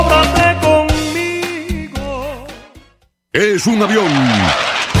Es un avión,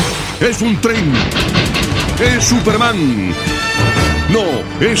 es un tren, es Superman. No,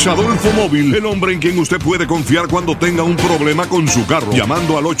 es Adolfo Móvil, el hombre en quien usted puede confiar cuando tenga un problema con su carro.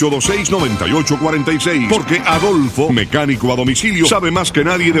 Llamando al 826-9846. Porque Adolfo, mecánico a domicilio, sabe más que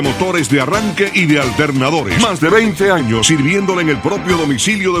nadie de motores de arranque y de alternadores. Más de 20 años sirviéndole en el propio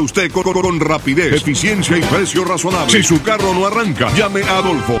domicilio de usted con rapidez, eficiencia y precio razonable. Si su carro no arranca, llame a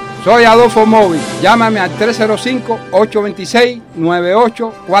Adolfo. Soy Adolfo Móvil. Llámame al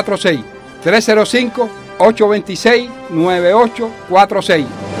 305-826-9846. 305-826-9846.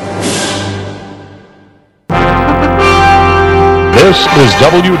 This is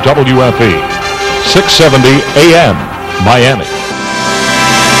WWFE, 670 AM, Miami.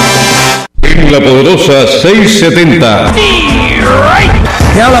 En la poderosa 670.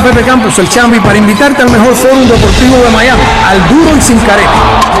 Te habla Pepe Campos el Chamby para invitarte al mejor fórum deportivo de Miami, al Duro y Sin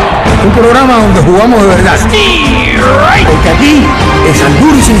Careta. Un programa donde jugamos de verdad. Porque aquí es al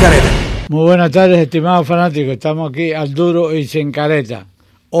Duro y Sin Careta. Muy buenas tardes, estimados fanáticos. Estamos aquí al Duro y Sin Careta.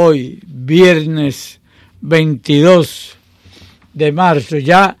 Hoy, viernes 22 de marzo.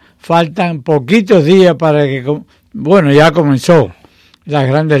 Ya faltan poquitos días para que... Bueno, ya comenzó las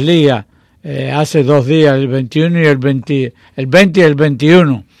Grandes Ligas. Hace 2 días, el 21 y el 20 y el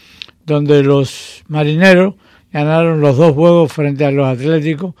 21, donde los Marineros ganaron los 2 juegos frente a los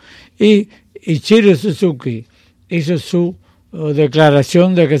Atléticos y Ichiro Suzuki hizo su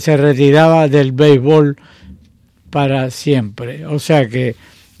declaración de que se retiraba del béisbol para siempre. O sea que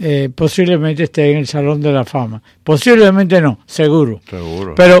posiblemente esté en el Salón de la Fama. Posiblemente no, seguro.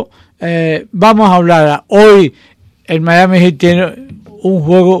 Pero vamos a hablar. Hoy el Miami Heat tiene un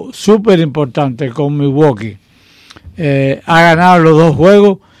juego súper importante con Milwaukee. Ha ganado los 2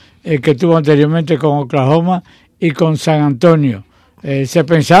 juegos que tuvo anteriormente con Oklahoma y con San Antonio. Se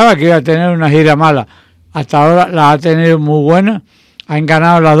pensaba que iba a tener una gira mala. Hasta ahora la ha tenido muy buena. Han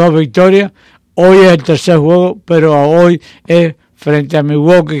ganado las 2 victorias. Hoy es el tercer juego, pero hoy es frente a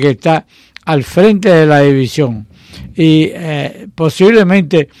Milwaukee, que está al frente de la división. Y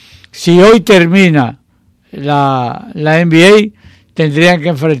posiblemente, si hoy termina la NBA, tendrían que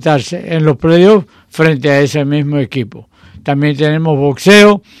enfrentarse en los playoffs frente a ese mismo equipo. También tenemos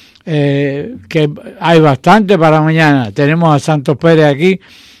boxeo, que hay bastante para mañana. Tenemos a Santos Pérez aquí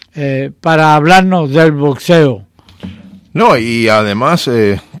para hablarnos del boxeo. No, y además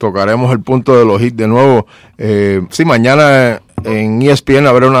tocaremos el punto de los hits de nuevo. Sí, mañana en ESPN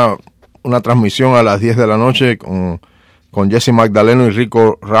habrá una transmisión a las 10 de la noche con Jesse Magdaleno y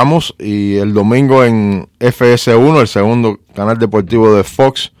Rico Ramos, y el domingo en FS1, el segundo canal deportivo de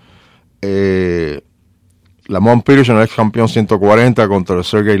Fox, Lamont Peterson, el ex campeón 140, contra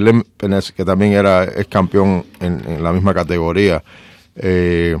Sergey Limpenes, que también era ex campeón en la misma categoría.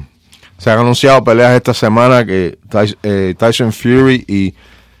 Se han anunciado peleas esta semana que Tyson Fury y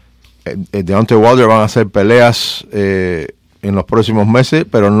Deontay Wilder van a hacer peleas en los próximos meses,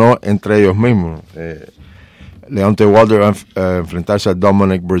 pero no entre ellos mismos. Deontay Wilder va a enfrentarse a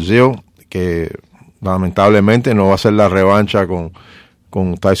Dominic Breazeale, que lamentablemente no va a ser la revancha con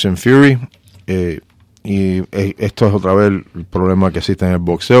Tyson Fury. Y esto es otra vez el problema que existe en el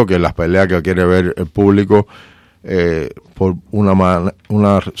boxeo, que las peleas que quiere ver el público, por una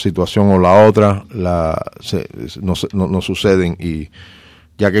situación o la otra, no suceden. Y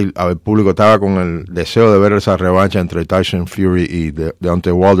ya que el público estaba con el deseo de ver esa revancha entre Tyson Fury y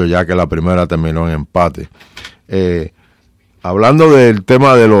Deontay Wilder, ya que la primera terminó en empate. Hablando del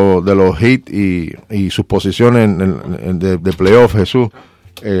tema de los Heat y sus posiciones de playoff, Jesús,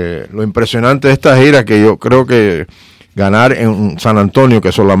 lo impresionante de esta gira, que yo creo que ganar en San Antonio,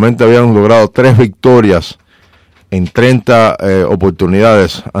 que solamente habían logrado 3 victorias en 30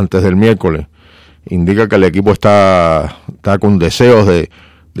 oportunidades antes del miércoles, indica que el equipo está con deseos de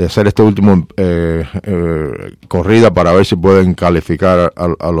hacer este último corrida para ver si pueden calificar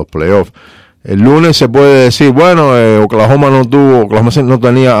a los playoffs. El lunes se puede decir, bueno, Oklahoma no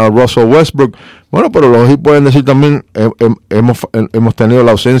tenía a Russell Westbrook. Bueno, pero los Heat pueden decir también, hemos tenido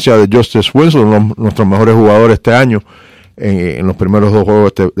la ausencia de Justice Winslow, nuestros mejores jugadores este año, en los primeros 2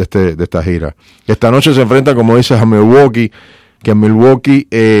 juegos de esta gira. Esta noche se enfrentan, como dices, a Milwaukee, que en Milwaukee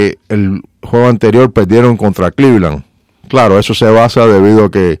el juego anterior perdieron contra Cleveland. Claro, eso se basa debido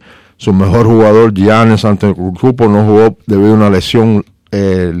a que su mejor jugador, Giannis Antetokounmpo, no jugó debido a una lesión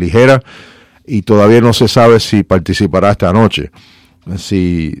ligera, y todavía no se sabe si participará esta noche.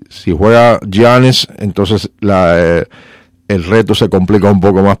 Si juega Giannis, entonces el reto se complica un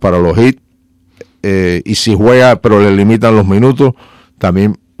poco más para los Heat, y si juega pero le limitan los minutos,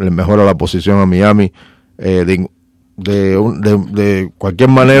 también le mejora la posición a Miami. De cualquier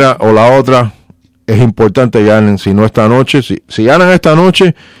manera o la otra, es importante ganen, si no esta noche, si ganan esta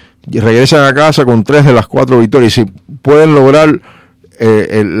noche, regresan a casa con 3 de las 4 victorias, y si pueden lograr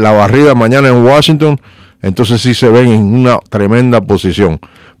la barrida mañana en Washington, entonces sí se ven en una tremenda posición,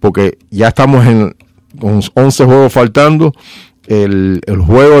 porque ya estamos con 11 juegos faltando. El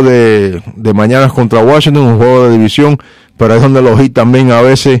juego de mañana es contra Washington, un juego de división, pero es donde los Heat también a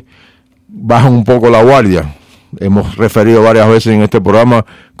veces bajan un poco la guardia. Hemos referido varias veces en este programa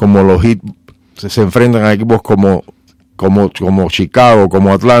como los Heat se enfrentan a equipos como Chicago,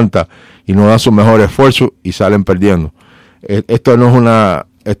 como Atlanta, y no dan su mejor esfuerzo y salen perdiendo. Esto no es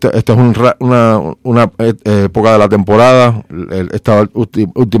esto es una época de la temporada, esta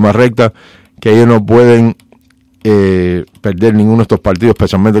última recta, que ellos no pueden perder ninguno de estos partidos,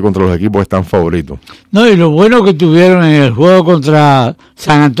 especialmente contra los equipos que están favoritos. No, y lo bueno que tuvieron en el juego contra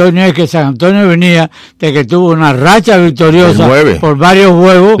San Antonio es que San Antonio venía de que tuvo una racha victoriosa por varios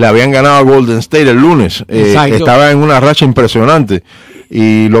juegos. Le habían ganado a Golden State el lunes. Estaba en una racha impresionante.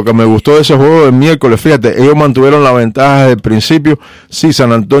 Y lo que me gustó de ese juego del miércoles, fíjate, ellos mantuvieron la ventaja desde el principio. Sí,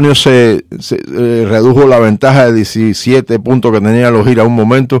 San Antonio se redujo la ventaja de 17 puntos que tenía los Heat a un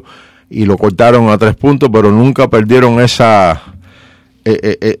momento, y lo cortaron a 3 puntos, pero nunca perdieron esa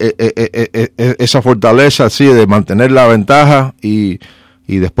fortaleza así de mantener la ventaja, y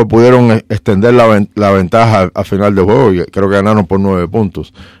después pudieron extender la ventaja al final del juego, y creo que ganaron por 9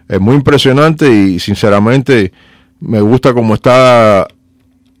 puntos. Es muy impresionante, y sinceramente me gusta cómo está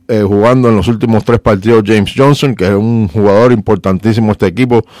jugando en los últimos 3 partidos James Johnson, que es un jugador importantísimo de este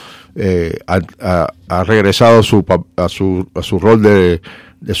equipo. Ha regresado a su rol de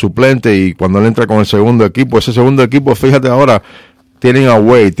suplente, y cuando él entra con el segundo equipo, ese segundo equipo, fíjate ahora, tienen a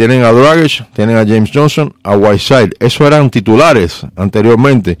Wade, tienen a Dragic, tienen a James Johnson, a Whiteside. Esos eran titulares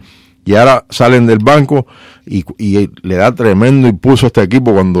anteriormente, y ahora salen del banco, y le da tremendo impulso a este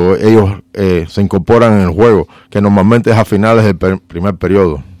equipo cuando ellos se incorporan en el juego, que normalmente es a finales del primer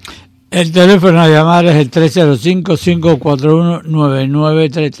periodo. El teléfono a llamar es el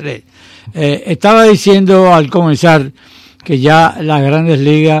 305-541-9933. Estaba diciendo al comenzar que ya las Grandes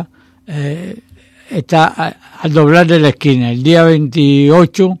Ligas está al doblar de la esquina. El día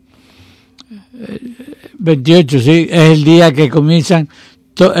 28, sí, es el día que comienzan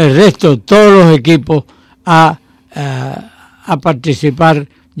el resto, todos los equipos a participar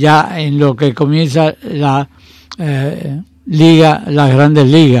ya en lo que comienza la liga, las Grandes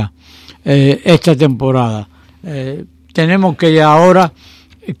Ligas esta temporada. Tenemos que ya ahora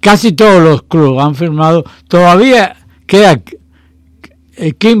casi todos los clubes han firmado. Todavía queda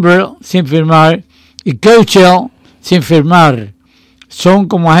Kimbrel sin firmar y Keusel sin firmar. Son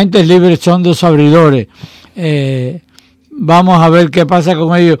como agentes libres, son 2 abridores. Vamos a ver qué pasa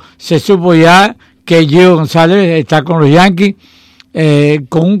con ellos. Se supo ya que Gio González está con los Yankees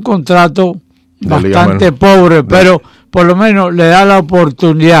con un contrato bastante pobre, pero por lo menos le da la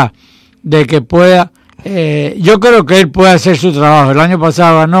oportunidad de que pueda. Yo creo que él puede hacer su trabajo. El año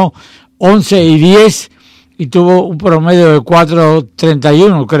pasado ganó 11-10 y tuvo un promedio de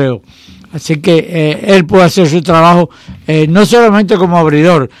 4.31, creo. Así que él puede hacer su trabajo, no solamente como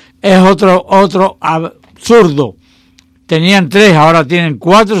abridor, es otro zurdo. Tenían 3, ahora tienen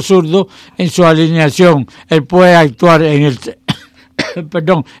 4 zurdos en su alineación. Él puede actuar en el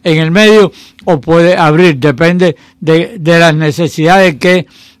en el medio o puede abrir, depende de las necesidades que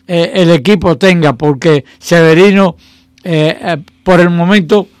el equipo tenga, porque Severino por el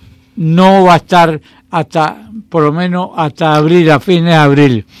momento no va a estar por lo menos hasta abril, a fines de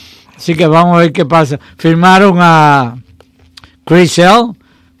abril. Así que vamos a ver qué pasa. Firmaron a Chris Sale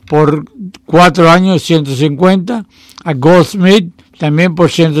por 4 años, 150, a Goldsmith también por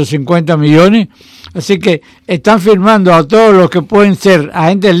 150 millones. Así que están firmando a todos los que pueden ser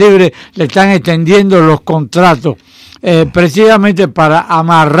agentes libres, le están extendiendo los contratos, precisamente para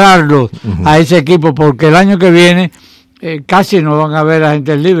amarrarlos a ese equipo, porque el año que viene casi no van a haber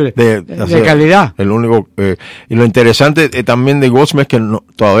agentes libres de calidad. El único y lo interesante también de Goldsmith es que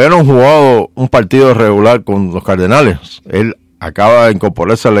todavía no han jugado un partido regular con los Cardenales. Él acaba de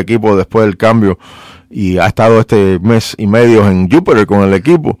incorporarse al equipo después del cambio y ha estado este mes y medio en Júpiter con el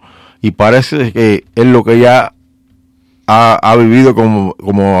equipo, y parece que es lo que ya ha vivido como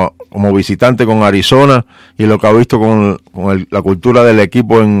visitante con Arizona, y lo que ha visto con la cultura del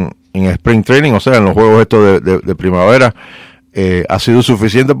equipo en Spring Training, o sea, en los juegos estos de primavera, ha sido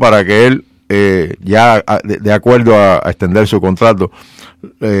suficiente para que él ya de acuerdo a extender su contrato.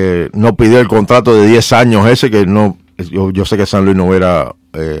 No pidió el contrato de 10 años ese, que no, yo sé que San Luis no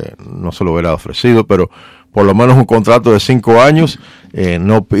se lo hubiera ofrecido, pero por lo menos un contrato de 5 años.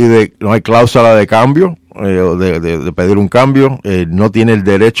 No hay cláusula de cambio, de pedir un cambio, no tiene el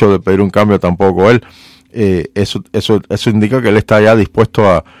derecho de pedir un cambio tampoco él. Eso indica que él está ya dispuesto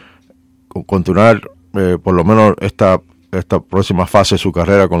a continuar por lo menos esta próxima fase de su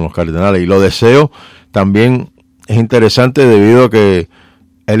carrera con los Cardenales, y lo deseo. También es interesante debido a que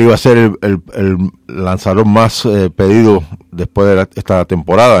él iba a ser el lanzador más pedido después de esta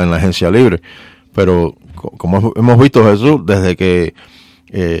temporada en la agencia libre, pero como hemos visto, Jesús, desde que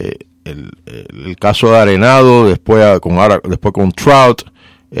el caso de Arenado, después con Trout,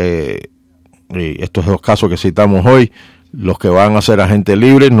 y estos dos casos que citamos hoy, los que van a ser agentes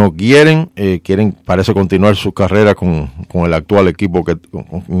libres no quieren, parece continuar su carrera con el actual equipo que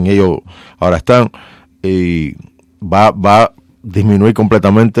con ellos ahora están, y va a disminuir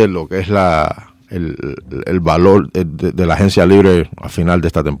completamente lo que es el valor de la agencia libre al final de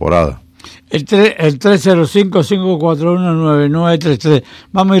esta temporada. El 305-541-9933.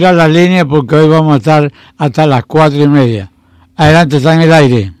 Vamos a ir a la línea porque hoy vamos a estar hasta las 4:30. Adelante, está en el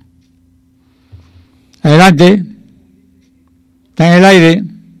aire. Adelante. Está en el aire.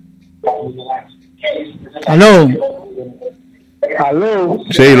 ¿Aló? ¿Aló?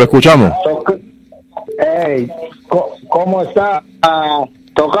 Sí, lo escuchamos. Hey, ¿cómo está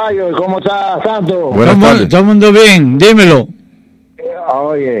Tocayo? ¿Cómo está Santos? Buenas tardes. Todo el mundo bien, dímelo.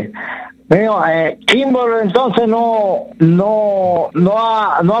 Oye, Kimber entonces no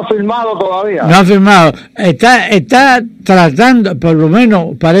ha firmado todavía. No ha firmado. Está tratando, por lo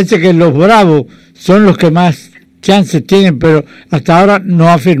menos parece que los Bravos son los que más chances tienen, pero hasta ahora no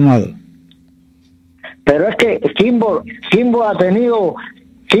ha firmado. Pero es que Kimber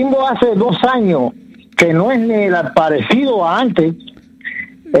hace 2 años que no es ni el parecido a antes.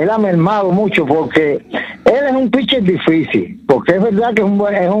 Él ha mermado mucho porque él es un pitcher difícil, porque es verdad que es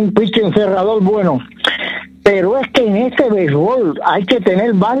un pitcher encerrador bueno, pero es que en este béisbol hay que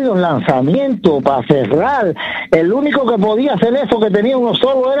tener varios lanzamientos para cerrar. El único que podía hacer eso, que tenía uno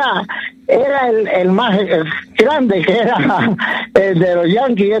solo, era el más grande, que era el de los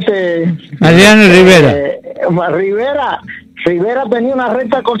Yankees, Mariano Rivera tenía una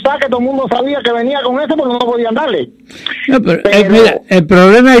recta cortada que todo el mundo sabía que venía con eso porque no podían darle. No, pero mira, el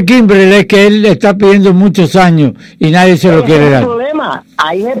problema de Kimbrel es que él le está pidiendo muchos años y nadie se lo quiere dar.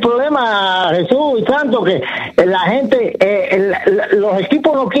 Ahí es el problema, Jesús y Santo, que la gente, los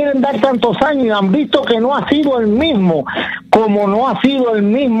equipos no quieren dar tantos años y han visto que no ha sido el mismo, como no ha sido el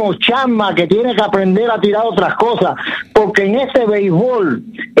mismo Chapman, que tiene que aprender a tirar otras cosas, porque en este béisbol,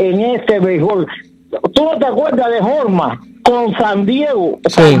 ¿tú no te acuerdas de Horma? Con San Diego,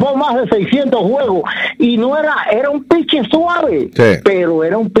 salvó más de 600 juegos y no era un pitcher suave, pero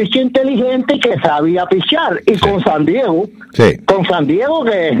era un pitcher inteligente que sabía pichar. Y con San Diego,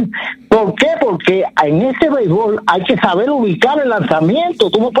 que ¿por qué? Porque en este béisbol hay que saber ubicar el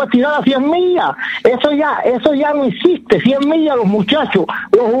lanzamiento. Tú no puedes tirar a 100 millas. Eso ya no existe. 100 millas los muchachos,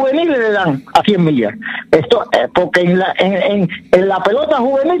 los juveniles le dan a 100 millas. Esto porque en la pelota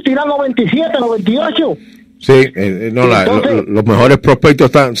juvenil tiran 97, 98. Sí, los mejores prospectos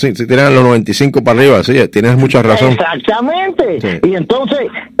están, si tienen los 95 para arriba, sí, tienes mucha razón. Exactamente. Sí. Y entonces,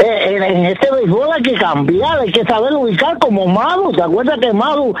 en este béisbol hay que cambiar, hay que saber ubicar como Madu. ¿Te acuerdas que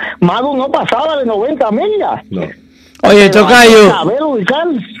Madu no pasaba de 90 millas? No. Oye, Tocayo. Saber ubicar.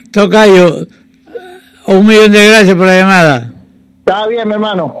 Tocayo, 1.000.000 de gracias por la llamada. Está bien, mi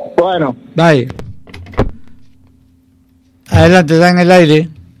hermano. Bueno. Bye. Adelante, está en el aire.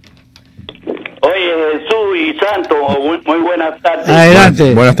 Oye, Jesús y Santo, muy buenas tardes.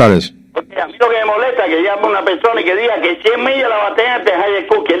 Adelante. Buenas tardes. Porque a mí lo que me molesta es que llame una persona y que diga que 100 millas la batean de High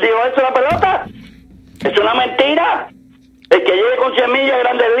School. ¿Quién dijo eso, la pelota? Es una mentira. El que llegue con 100 millas a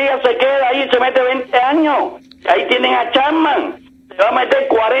Grandes Ligas se queda ahí y se mete 20 años. Ahí tienen a Chapman. Se va a meter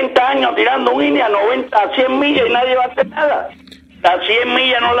 40 años tirando un inning a 100 millas y nadie va a hacer nada. Las 100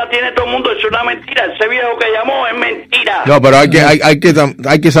 millas no la tiene todo el mundo, es una mentira. Ese viejo que llamó es mentira. No, pero hay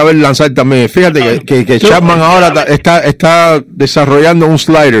que saber lanzar también. Fíjate que Chapman ahora está desarrollando un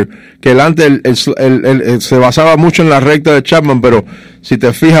slider que antes él se basaba mucho en la recta de Chapman, pero si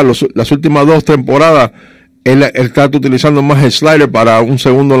te fijas las últimas 2 temporadas él está utilizando más el slider para un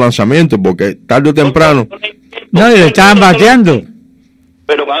segundo lanzamiento, porque tarde o temprano no, y le estaban bateando.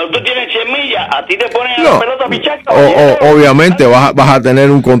 Pero cuando tú tienes 100 millas, a ti te ponen a la pelota a pichar. Obviamente vas a tener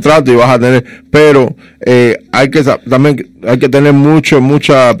un contrato y vas a tener, pero hay que tener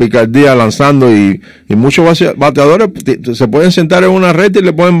mucha picardía lanzando y muchos bateadores se pueden sentar en una red y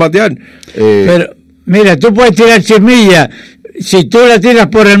le pueden batear. Pero mira, tú puedes tirar 100 millas. Si tú la tiras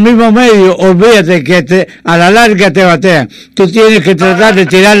por el mismo medio, olvídate que a la larga te batean. Tú tienes que tratar de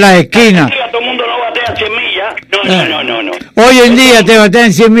tirar las esquinas. Todo el mundo no batea 100 millas. No. Hoy en día te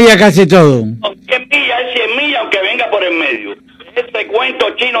batean 100 millas casi todo. 100 millas,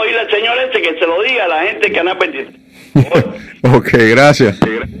 momento, Chino, dile al señor ese que se lo diga a la gente del Canal 23. Ok, gracias.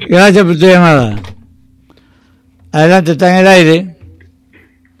 Gracias por tu llamada. Adelante, está en el aire.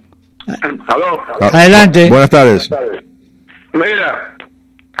 ¿Aló? Adelante. Buenas tardes. Mira,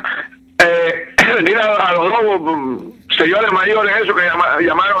 mira a los dos señores mayores, eso que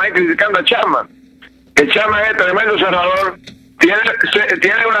llamaron ahí criticando a Chapman. Que Chapman es tremendo cerrador,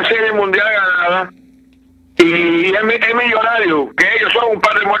 tiene una serie mundial ganada y es millonario, que ellos son un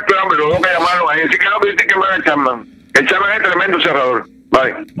par de muertos de hambre, los dos que llamaron ahí. Así que no critiquen más a Chapman. El Chapman es tremendo cerrador.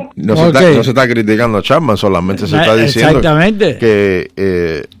 Vale. No se está criticando a Chapman, solamente se está diciendo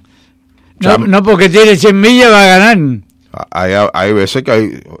que no porque tiene 100 millas va a ganar. Hay veces que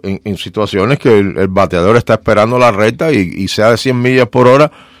hay en situaciones que el bateador está esperando la recta y sea de 100 millas por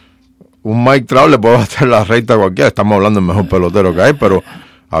hora, un Mike Trout le puede bater la recta a cualquiera. Estamos hablando del mejor pelotero que hay, pero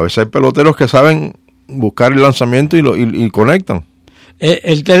a veces hay peloteros que saben buscar el lanzamiento y conectan.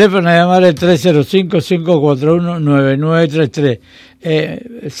 El teléfono a llamar es 305-541-9933.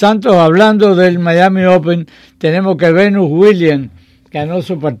 Santos, hablando del Miami Open, tenemos que Venus Williams ganó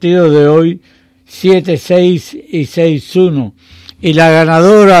su partido de hoy 7-6 y 6-1. Y la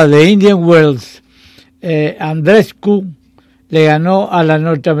ganadora de Indian Wells, Andrescu, le ganó a la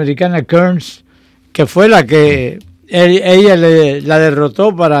norteamericana Kearns, que fue la que ella la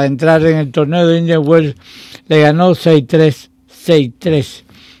derrotó para entrar en el torneo de Indian Wells. Le ganó 6-3.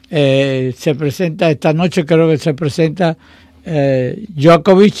 6-3. Se presenta esta noche, creo que se presenta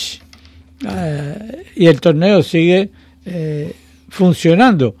Djokovic, y el torneo sigue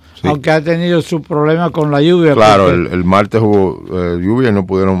funcionando, sí, aunque ha tenido su problema con la lluvia. Claro, el martes hubo lluvia y no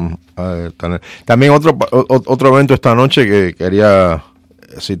pudieron tener. También otro evento esta noche que quería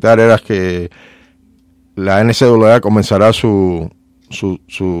citar era que la NCAA comenzará su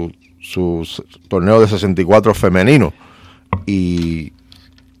torneo de 64 femenino. Y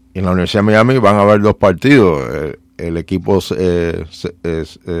en la Universidad de Miami van a haber 2 partidos. El equipo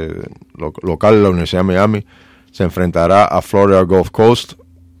local de la Universidad de Miami se enfrentará a Florida Gulf Coast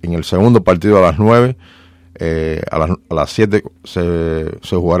en el segundo partido a las 9. A las 7 se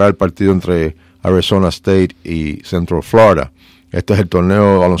jugará el partido entre Arizona State y Central Florida. Este es el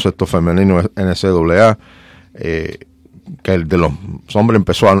torneo de baloncesto femenino NCAA. Que el de los hombres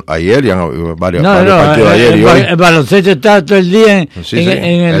empezó ayer y han varios partidos ayer y hoy. El baloncesto está todo el día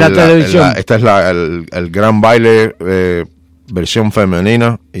en la televisión. Esta es el gran baile versión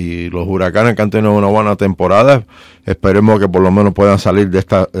femenina, y los Huracanes, que han tenido una buena temporada, esperemos que por lo menos puedan salir de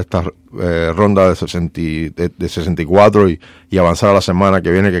esta ronda de 64 y avanzar a la semana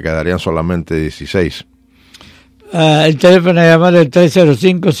que viene, que quedarían solamente 16. El teléfono de llamar es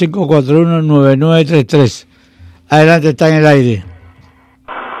 305-541-9933. Adelante, está en el aire.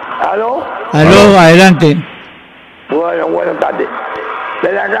 ¿Aló? ¿Aló? Adelante. Bueno, buenas tardes.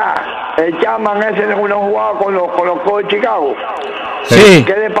 Ven acá, el Chapman ese no jugaba con los Cubs de Chicago. Sí.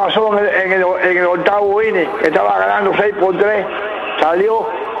 ¿Qué le pasó en el octavo inning? Estaba ganando 6-3, salió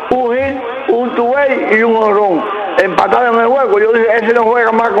un hit, un two-way y un honrón. Empataron el juego. Yo dije, ese no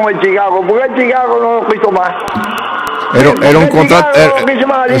juega más con el Chicago. ¿Por qué el Chicago no lo quiso más? Era un contrato.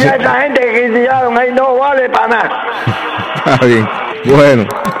 Esa gente que criticaron ahí no vale para nada. Está bien, bueno.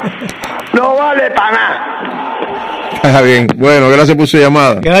 No vale para nada. Está bien, bueno, gracias por su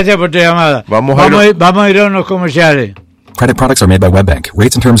llamada. Gracias por tu llamada. Vamos a ir a unos comerciales. Credit products are made by WebBank.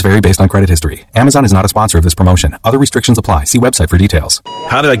 Rates and terms vary based on credit history. Amazon is not a sponsor of this promotion. Other restrictions apply. See website for details.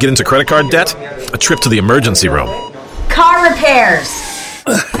 How did I get into credit card debt? A trip to the emergency room. Car repairs.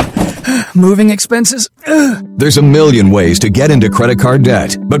 Moving expenses. There's a million ways to get into credit card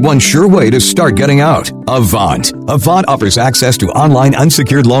debt, but one sure way to start getting out. Avant. Avant offers access to online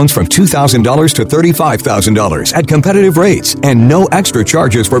unsecured loans from $2,000 to $35,000 at competitive rates and no extra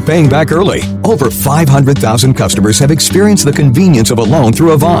charges for paying back early. Over 500,000 customers have experienced the convenience of a loan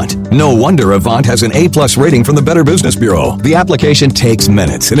through Avant. No wonder Avant has an A+ rating from the Better Business Bureau. The application takes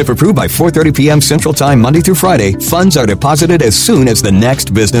minutes, and if approved by 4:30 p.m. Central Time Monday through Friday, funds are deposited as soon as the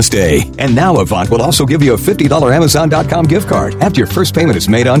next business day. And now Avant will also give you a $50 Amazon.com gift card after your first payment is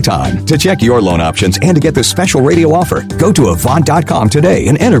made on time. To check your loan options and to get this special radio offer, go to Avant.com today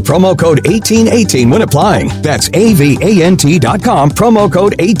and enter promo code 1818 when applying. That's AVANT.com, promo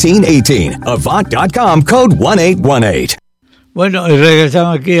code 1818. Avant.com, code 1818. Bueno, y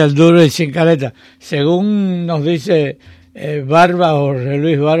regresamos aquí al Duro y Sin Careta. Según nos dice Barba, Jorge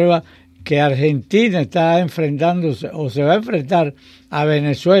Luis Barba, que Argentina está enfrentándose o se va a enfrentar a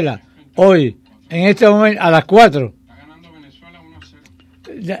Venezuela hoy, en este momento, a las 4. Está ganando Venezuela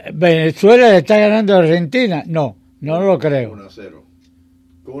 1-0. ¿Venezuela le está ganando a Argentina? No lo creo. 1-0.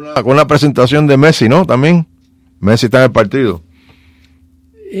 Con una presentación de Messi, ¿no? También. Messi está en el partido.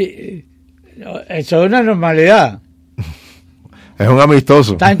 Eso es una normalidad. Es un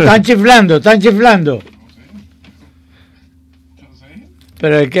amistoso. Están chiflando.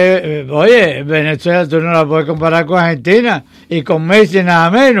 Pero es que, oye, Venezuela tú no la puedes comparar con Argentina y con Messi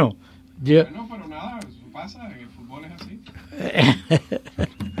nada menos. Bueno, pero nada, eso pasa, el fútbol es así.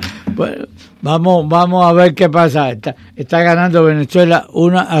 Bueno, vamos a ver qué pasa. Está ganando Venezuela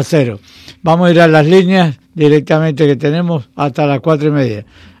 1-0. Vamos a ir a las líneas directamente que tenemos hasta las 4:30.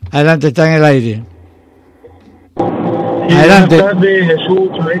 Adelante, está en el aire. Adelante. Buenas tardes,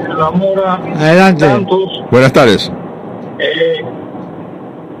 Jesús, la Mora. Adelante. Santos. Buenas tardes.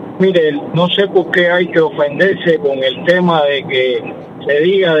 Mire, no sé por qué hay que ofenderse con el tema de que se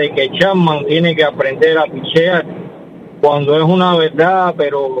diga de que Chapman tiene que aprender a pichear, cuando es una verdad,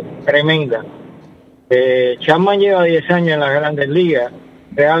 pero tremenda. Chapman lleva 10 años en las Grandes Ligas.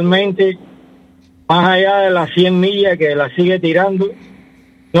 Realmente, más allá de las 100 millas que la sigue tirando,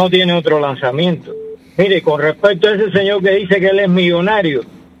 no tiene otro lanzamiento. Mire, con respecto a ese señor que dice que él es millonario,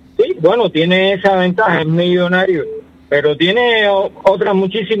 sí, bueno, tiene esa ventaja, es millonario, pero tiene otras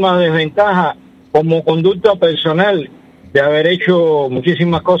muchísimas desventajas como conducta personal de haber hecho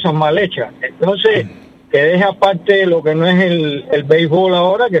muchísimas cosas mal hechas. Entonces, que deje aparte lo que no es el béisbol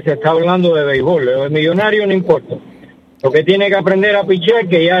ahora, que se está hablando de béisbol. El millonario no importa. Lo que tiene que aprender a pichar,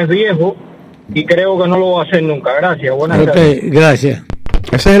 que ya es viejo, y creo que no lo va a hacer nunca. Gracias, buenas tardes. Gracias.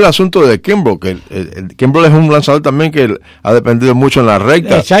 Ese es el asunto de Kimbrel, que el Kimbrel es un lanzador también que ha dependido mucho en la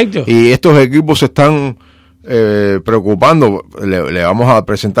recta. Exacto. Y estos equipos se están preocupando. Le vamos a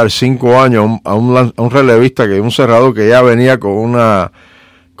presentar 5 años a un relevista, que es un cerrador que ya venía con una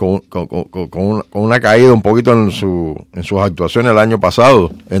caída un poquito en sus actuaciones el año pasado.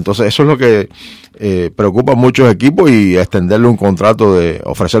 Entonces eso es lo que preocupa a muchos equipos, y ofrecerle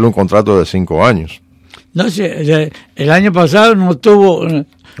un contrato de 5 años. No sé, el año pasado no tuvo,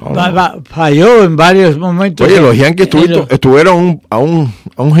 falló en varios momentos. Oye, los Yankees estuvieron a un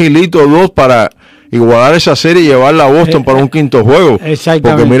gilito o dos para igualar esa serie y llevarla a Boston para un quinto juego. Exactamente.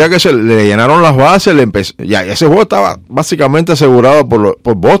 Porque mira que se le llenaron las bases, ya ese juego estaba básicamente asegurado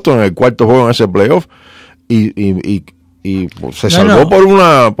por Boston en el cuarto juego en ese playoff, y se salvó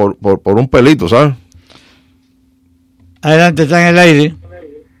por un pelito, ¿sabes? Adelante, está en el aire.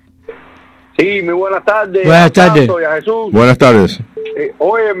 Sí, muy buenas tardes. Buenas tardes. A Jesús. Buenas tardes.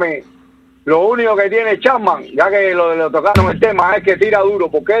 Óyeme, lo único que tiene Chapman, ya que lo tocaron el tema, es que tira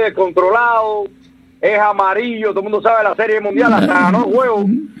duro, porque es descontrolado, es amarillo, todo el mundo sabe la Serie Mundial, hasta ganó el juego,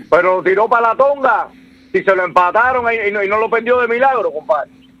 pero lo tiró para la tonga y se lo empataron y no lo perdió de milagro,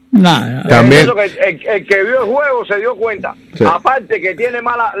 compadre. No. También. Eso que el que vio el juego se dio cuenta. Sí. Aparte que tiene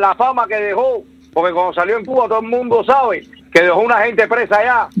mala la fama que dejó, porque cuando salió en Cuba todo el mundo sabe que dejó una gente presa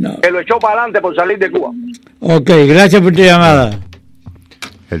allá, que lo echó para adelante por salir de Cuba. Ok, gracias por tu llamada.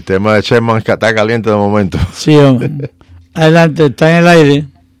 El tema de Chapman es que está caliente de momento. Sí, hombre. Adelante, está en el aire.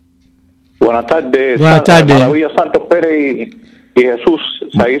 Buenas tardes. Buenas tardes. Maravilla Santos Pérez y Jesús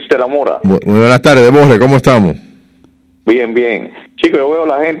Saiz de la Mora. Muy buenas tardes, Borre, ¿cómo estamos? Bien, bien. Chicos, yo veo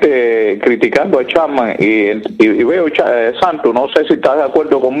a la gente criticando a Chapman y veo Santos, no sé si estás de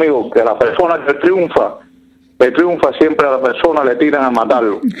acuerdo conmigo, que la persona que triunfa siempre a la persona le tiran a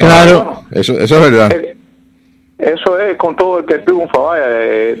matarlo. Claro. Bueno, eso es verdad. Eso es con todo el que triunfa, vaya.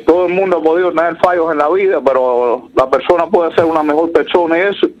 Todo el mundo ha podido tener fallos en la vida, pero la persona puede ser una mejor persona, y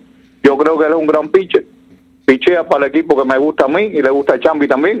eso, yo creo que él es un gran pitcher. Pichea para el equipo que me gusta a mí y le gusta a Chamby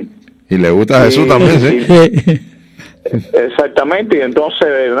también. Y le gusta a Jesús también, sí. Exactamente, y entonces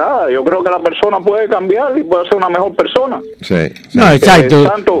nada, yo creo que la persona puede cambiar y puede ser una mejor persona. Sí. No,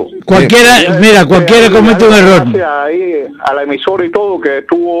 exacto. Cualquiera comete un error. Gracias ahí a la emisora y todo, que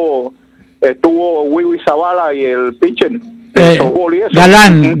estuvo Willy Zavala y el pitcher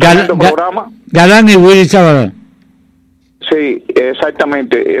Galán y Willy Zavala. Sí,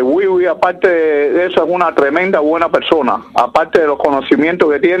 exactamente. Willy, aparte de eso, es una tremenda buena persona. Aparte de los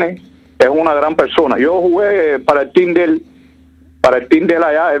conocimientos que tiene, es una gran persona. Yo jugué para el team de él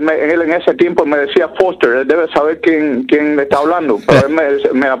allá. Él en ese tiempo me decía Foster. Él debe saber quién le está hablando. Pero él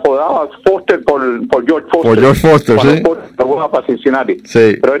me apodaba Foster por George Foster. Por George Foster, sí. Jugaba para Cincinnati.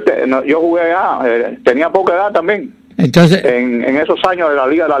 Sí. Pero yo jugué allá. Tenía poca edad también. Entonces, en esos años de la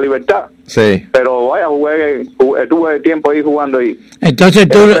Liga de la Libertad. Sí. Pero vaya, tuve tiempo ahí jugando ahí. Entonces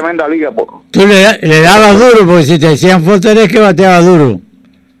tremenda liga, tú le dabas duro, porque si te decían Foster es que bateaba duro.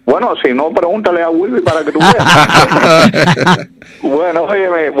 Bueno, si no, pregúntale a Wilby para que tú veas. Bueno,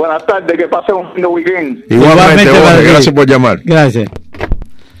 óyeme, buenas tardes, que pase un fin de weekend. Igualmente gracias por llamar. Gracias.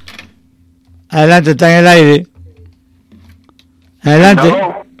 Adelante, está en el aire. Adelante.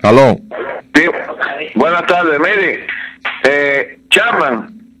 ¿Aló? ¿Aló? Sí. Buenas tardes, mire,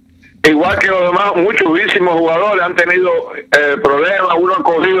 Chapman igual que los demás, muchísimos jugadores han tenido problemas. Uno ha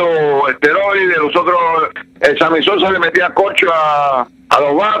cogido esteroides, los otros, Sammy Sosa le metía corcho a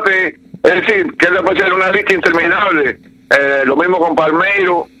los bates. Es decir, que le puede ser una lista interminable. Lo mismo con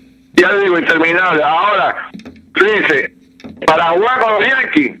Palmeiro, ya le digo, interminable. Ahora, fíjense, para jugar con los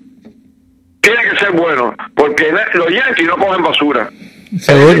Yankees tiene que ser bueno, porque los Yankees no cogen basura.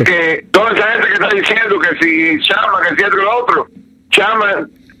 Seguro. Es decir, que toda esa gente que está diciendo que si Chama, que si esto y lo otro, Chama,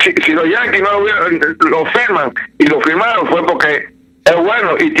 si los Yankees no lo firman y lo firmaron fue porque es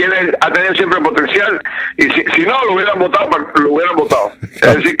bueno y ha tenido siempre potencial, y si no lo hubieran votado. Es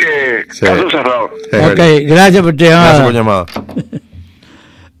decir que Sí. caso cerrado. Ok, gracias por tu llamada. Gracias por llamada.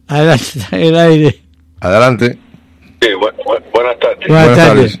 Adelante, el aire. Adelante. Sí, buenas tardes. Buenas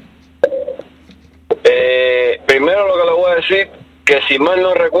tardes. Primero lo que le voy a decir, que si mal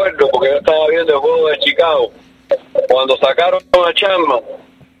no recuerdo, porque yo estaba viendo el juego de Chicago, cuando sacaron a Chapman,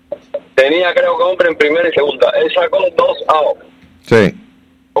 tenía creo que hombre en primera y segunda. Él sacó 2 outs. Sí.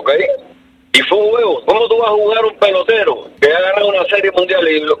 ¿Ok? Y fue un juego. ¿Cómo tú vas a jugar un pelotero que ha ganado una serie mundial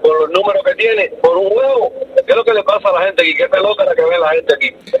y con los números que tiene por un juego? ¿Qué es lo que le pasa a la gente aquí? ¿Qué pelota es la que ve la gente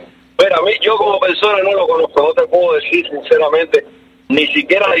aquí? Pero a mí, yo como persona no lo conozco, no te puedo decir sinceramente, ni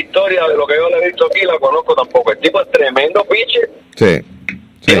siquiera la historia de lo que yo le he visto aquí la conozco tampoco. El tipo es tremendo pitcher. Sí.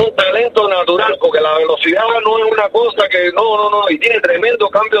 Tiene un talento natural, porque la velocidad no es una cosa que no, y tiene tremendo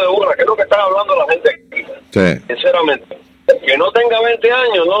cambio de bola, que es lo que está hablando la gente aquí. Sí. Sinceramente. Que no tenga 20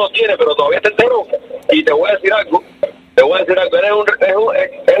 años, no los tiene, pero todavía está entero. Y te voy a decir algo,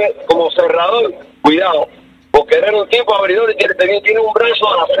 eres como cerrador, cuidado, porque eres un tipo abridor y tiene un brazo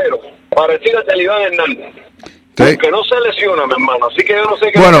de acero, parecido al de Iván Hernández. Sí. Que no se lesiona, mi hermano. Así que yo no sé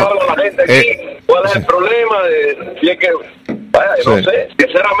qué Bueno, habla la gente aquí, cuál es el problema, si es que, vaya, no sé,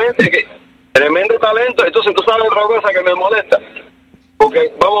 sinceramente, que tremendo talento. Entonces, tú sabes otra cosa que me molesta,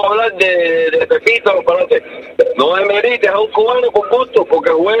 porque vamos a hablar de Pepito, espérate, no demerites a un cubano con gusto, porque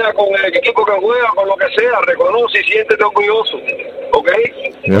juega con el equipo que juega, con lo que sea, reconoce y siéntete orgulloso, ¿ok?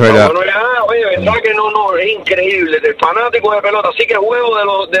 Es verdad. Bueno, oye, verdad que no, es increíble, el fanático de pelota, así que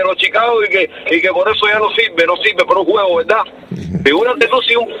juego de los Chicago y que por eso ya no sirve por un juego, ¿verdad? Figúrate tú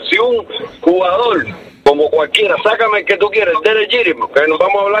si un jugador como cualquiera, sácame el que tú quieres, Derek Jeter, que nos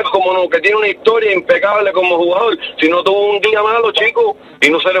vamos a hablar como no, que tiene una historia impecable como jugador, si no tuvo un día malo, chico, y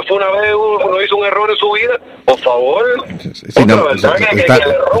no se le fue una vez, no hizo un error en su vida, por favor. Sí, no,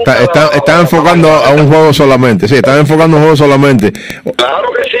 está enfocando a un juego solamente. Sí, está enfocando a un juego solamente.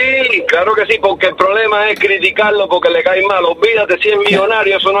 Claro que sí, porque el problema es criticarlo porque le cae mal. Olvídate, si es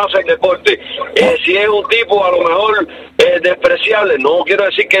millonario, eso no hace el deporte. Si es un tipo a lo mejor despreciable, no quiero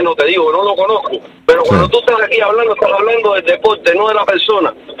decir que no, te digo, no lo conozco, pero cuando tú estás aquí hablando, estás hablando del deporte, no de la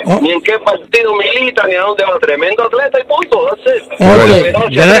persona, ni en qué partido milita, ni a dónde va. Tremendo atleta y punto.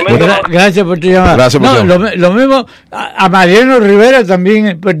 Gracias por tu llamada. Gracias por lo mismo, a Mariano Rivera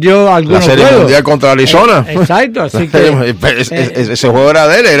también perdió algunos la serie juegos. mundial contra Arizona. Exacto, así que ese juego era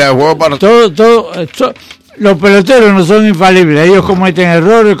de él, era el juego para todo. Los peloteros no son infalibles, ellos cometen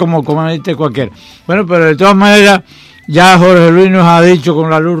errores como comete cualquiera. Bueno, pero de todas maneras, ya Jorge Luis nos ha dicho con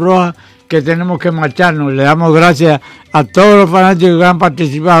la luz roja que tenemos que marcharnos. Le damos gracias a todos los fanáticos que han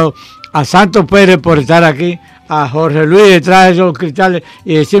participado, a Santos Pérez por estar aquí, a Jorge Luis detrás de esos cristales,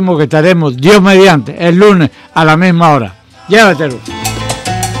 y decimos que estaremos, Dios mediante, el lunes a la misma hora. Llévatelo.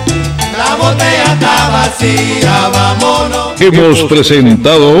 La botella está vacía, vámonos. Hemos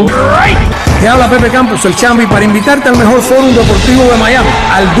presentado Te habla Pepe Campos el Chamby para invitarte al mejor fórum deportivo de Miami,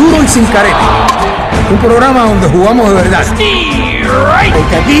 al Duro y Sin Careta. Un programa donde jugamos de verdad.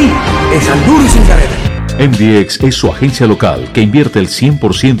 Porque aquí es al Duro y Sin Careta. MDX es su agencia local que invierte el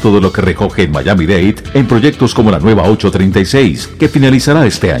 100% de lo que recoge en Miami-Dade en proyectos como la nueva 836, que finalizará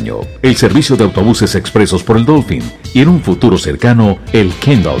este año, el servicio de autobuses expresos por el Dolphin y en un futuro cercano, el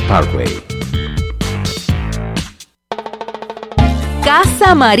Kendall Parkway.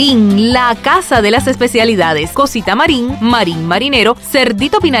 Casa Marín, la casa de las especialidades. Cosita marín, marín marinero,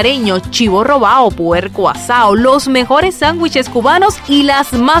 cerdito pinareño, chivo robao, puerco asao, los mejores sándwiches cubanos y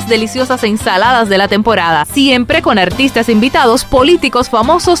las más deliciosas ensaladas de la temporada. Siempre con artistas invitados, políticos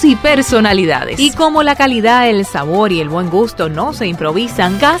famosos y personalidades. Y como la calidad, el sabor y el buen gusto no se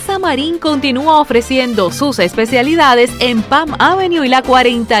improvisan, Casa Marín continúa ofreciendo sus especialidades en Palm Avenue y la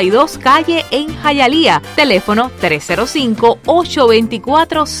 42 calle en Hialeah. Teléfono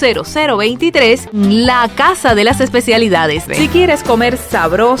 305-824-0023, la casa de las especialidades. Si quieres comer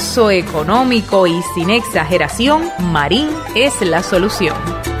sabroso, económico y sin exageración, Marín es la solución.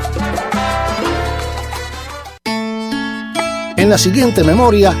 En la siguiente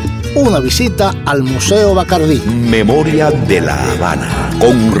memoria, una visita al Museo Bacardí. Memoria de La Habana.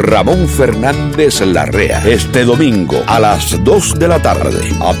 con Ramón Fernández Larrea. Este domingo a las 2 de la tarde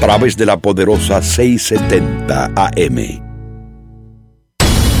a través de la poderosa 670 AM.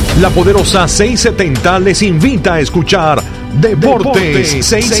 La poderosa 670 les invita a escuchar Deportes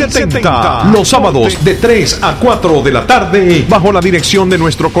 670 los sábados de 3 a 4 de la tarde bajo la dirección de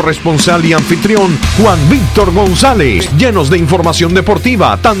nuestro corresponsal y anfitrión Juan Víctor González, llenos de información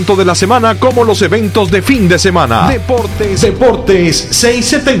deportiva tanto de la semana como los eventos de fin de semana. Deportes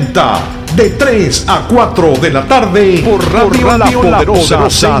 670 de 3 a 4 de la tarde por Radio La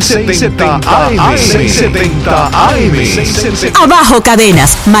Poderosa 670 AM. 670 AM. Abajo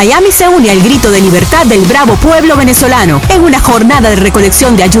cadenas. Miami se une al grito de libertad del bravo pueblo venezolano en una jornada de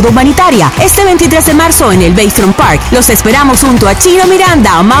recolección de ayuda humanitaria. Este 23 de marzo en el Bayfront Park. Los esperamos junto a Chino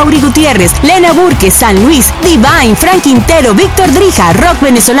Miranda, Mauri Gutiérrez, Lena Burke, San Luis, Divine, Frank Quintero, Víctor Drija, rock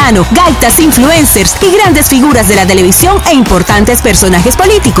venezolano, gaitas, influencers y grandes figuras de la televisión e importantes personajes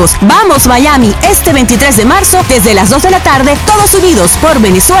políticos. Vamos Miami, este 23 de marzo desde las 2 de la tarde, todos unidos por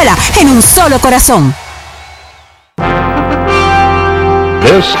Venezuela en un solo corazón.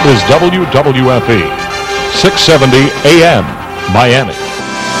 This is WWFE, 670 AM, Miami.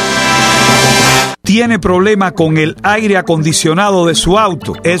 ¿Tiene problema con el aire acondicionado de su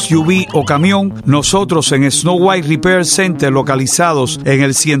auto, SUV o camión? Nosotros en Snow White Repair Center, localizados en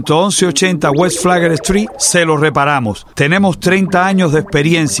el 1180 West Flagler Street, se lo reparamos. Tenemos 30 años de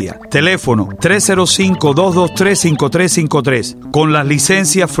experiencia. Teléfono 305-223-5353. Con las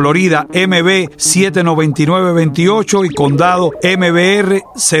licencias Florida MB 79928 y Condado MBR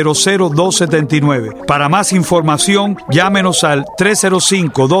 00279. Para más información, llámenos al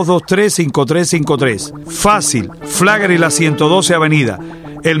 305-223-5353. Fácil, Flagler y la 112 Avenida.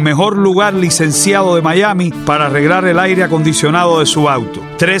 El mejor lugar licenciado de Miami para arreglar el aire acondicionado de su auto.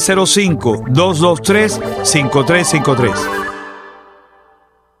 305-223-5353.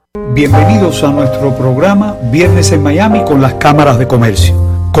 Bienvenidos a nuestro programa Viernes en Miami con las cámaras de comercio.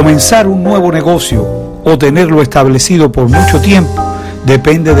 Comenzar un nuevo negocio o tenerlo establecido por mucho tiempo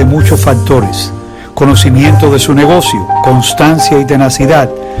depende de muchos factores. Conocimiento de su negocio, constancia y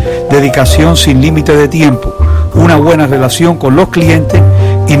tenacidad, dedicación sin límite de tiempo, una buena relación con los clientes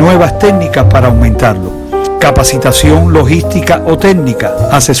y nuevas técnicas para aumentarlo. Capacitación logística o técnica,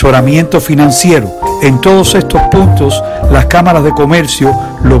 asesoramiento financiero. En todos estos puntos, las cámaras de comercio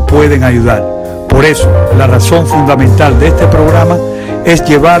lo pueden ayudar. Por eso, la razón fundamental de este programa es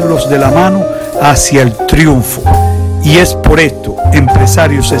llevarlos de la mano hacia el triunfo. Y es por esto,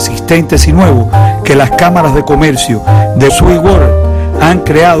 empresarios existentes y nuevos, que las cámaras de comercio de Sweetwater han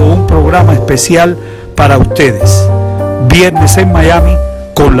creado un programa especial para ustedes. Viernes en Miami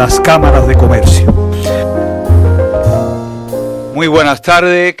con las cámaras de comercio. Muy buenas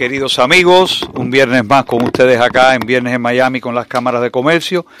tardes, queridos amigos. Un viernes más con ustedes acá en Viernes en Miami con las cámaras de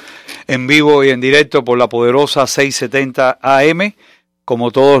comercio. En vivo y en directo por la poderosa 670 AM.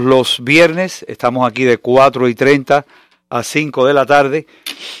 Como todos los viernes, estamos aquí de 4:30 a 5 de la tarde,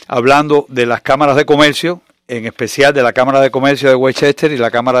 hablando de las cámaras de comercio, en especial de la Cámara de Comercio de Westchester y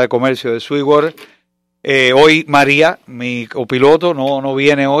la Cámara de Comercio de Sweetwater. Hoy María, mi copiloto, no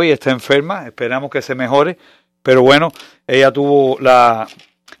viene hoy, está enferma, esperamos que se mejore, pero bueno, ella tuvo la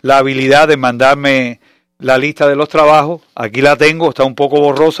habilidad de mandarme la lista de los trabajos. Aquí la tengo, está un poco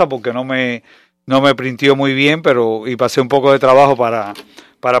borrosa porque no me printió muy bien, y pasé un poco de trabajo para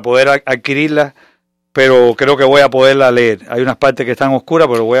poder adquirirla, pero creo que voy a poderla leer. Hay unas partes que están oscuras,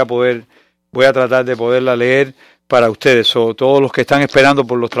 pero voy a tratar de poderla leer para ustedes. Todos los que están esperando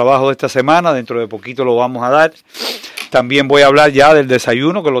por los trabajos de esta semana, dentro de poquito lo vamos a dar. También voy a hablar ya del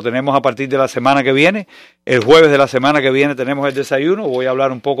desayuno, que lo tenemos a partir de la semana que viene. El jueves de la semana que viene tenemos el desayuno, voy a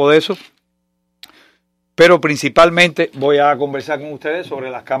hablar un poco de eso. Pero principalmente voy a conversar con ustedes sobre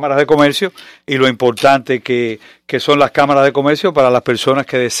las cámaras de comercio y lo importante que son las cámaras de comercio para las personas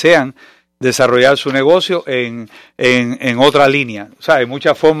que desean desarrollar su negocio en otra línea. O sea, hay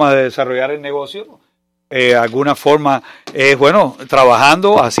muchas formas de desarrollar el negocio. Alguna forma es,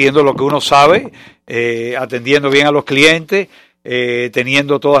 trabajando, haciendo lo que uno sabe, atendiendo bien a los clientes,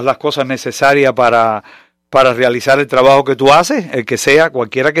 teniendo todas las cosas necesarias para realizar el trabajo que tú haces, el que sea,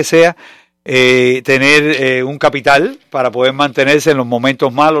 cualquiera que sea. Tener un capital para poder mantenerse en los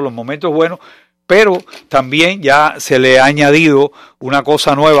momentos malos, los momentos buenos, pero también ya se le ha añadido una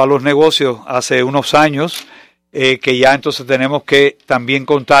cosa nueva a los negocios hace unos años, que ya entonces tenemos que también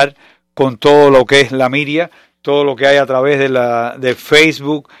contar con todo lo que es la media, todo lo que hay a través de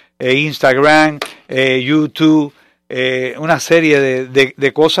Facebook, Instagram, YouTube, una serie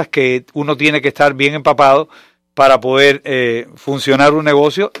de cosas que uno tiene que estar bien empapado para poder funcionar un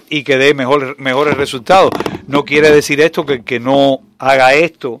negocio y que dé mejores resultados. No quiere decir esto que el que no haga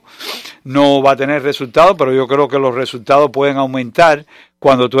esto no va a tener resultados, pero yo creo que los resultados pueden aumentar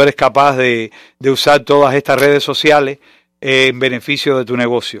cuando tú eres capaz de usar todas estas redes sociales en beneficio de tu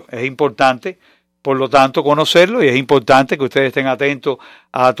negocio. Es importante, por lo tanto, conocerlo, y es importante que ustedes estén atentos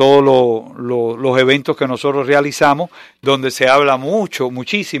a todos los eventos que nosotros realizamos, donde se habla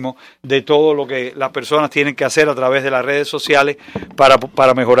muchísimo de todo lo que las personas tienen que hacer a través de las redes sociales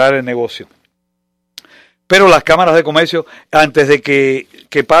para mejorar el negocio. Pero las cámaras de comercio, antes de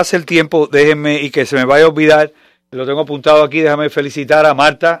que pase el tiempo, déjenme, y que se me vaya a olvidar, lo tengo apuntado aquí, déjame felicitar a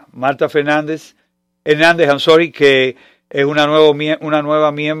Marta Hernández, que es una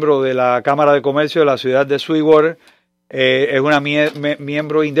nueva miembro de la Cámara de Comercio de la ciudad de Sweetwater. Es una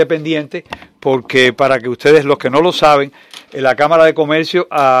miembro independiente, porque para que ustedes, los que no lo saben, la Cámara de Comercio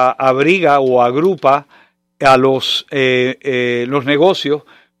abriga o agrupa a los negocios,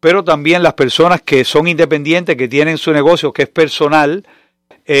 pero también las personas que son independientes, que tienen su negocio que es personal,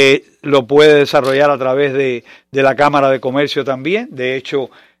 lo puede desarrollar a través de la Cámara de Comercio también. De hecho,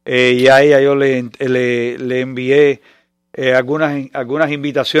 ya a ella yo le envié algunas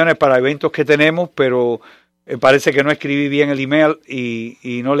invitaciones para eventos que tenemos, pero parece que no escribí bien el email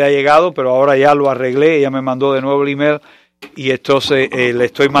y no le ha llegado, pero ahora ya lo arreglé. Ella me mandó de nuevo el email y entonces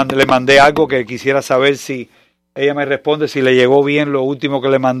le mandé algo que quisiera saber si ella me responde si le llegó bien lo último que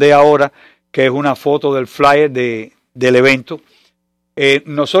le mandé ahora, que es una foto del flyer del evento.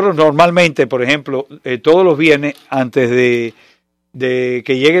 Nosotros normalmente, por ejemplo, todos los viernes, antes de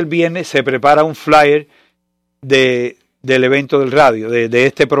que llegue el viernes, se prepara un flyer del evento del radio, de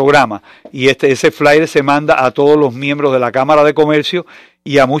este programa, y ese flyer se manda a todos los miembros de la Cámara de Comercio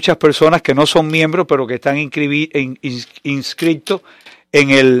y a muchas personas que no son miembros, pero que están inscritos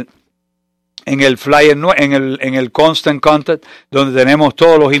en el flyer, en el Constant Contact, donde tenemos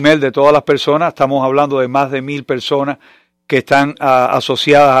todos los emails de todas las personas. Estamos hablando de más de 1,000 personas que están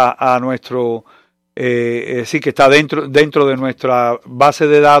asociadas a nuestro, sí, que está dentro de nuestra base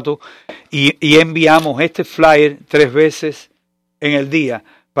de datos, y enviamos este flyer 3 veces en el día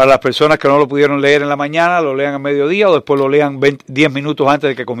para las personas que no lo pudieron leer en la mañana, lo lean a mediodía o después lo lean 10 minutos antes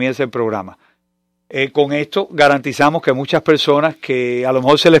de que comience el programa. Con esto garantizamos que muchas personas que a lo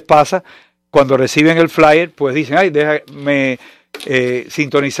mejor se les pasa, cuando reciben el flyer, pues dicen, ay, déjame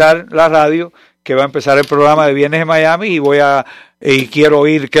sintonizar la radio, que va a empezar el programa de Viernes en Miami, y quiero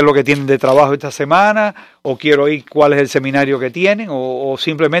oír qué es lo que tienen de trabajo esta semana, o quiero oír cuál es el seminario que tienen, o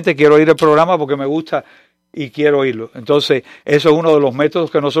simplemente quiero oír el programa porque me gusta y quiero oírlo. Entonces, eso es uno de los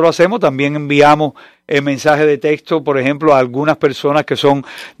métodos que nosotros hacemos. También enviamos mensajes de texto, por ejemplo, a algunas personas que son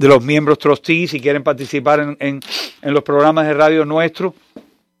de los miembros trustees y quieren participar en los programas de radio nuestros,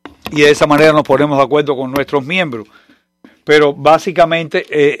 y de esa manera nos ponemos de acuerdo con nuestros miembros. Pero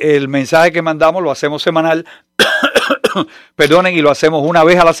básicamente el mensaje que mandamos lo hacemos semanal, perdonen, y lo hacemos una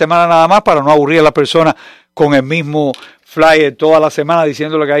vez a la semana nada más, para no aburrir a la persona con el mismo flyer toda la semana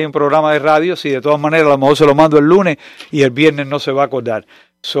diciéndole que hay un programa de radio, si de todas maneras a lo mejor se lo mando el lunes y el viernes no se va a acordar.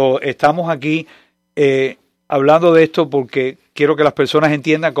 Estamos aquí hablando de esto porque quiero que las personas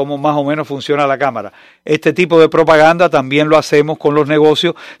entiendan cómo más o menos funciona la Cámara. Este tipo de propaganda también lo hacemos con los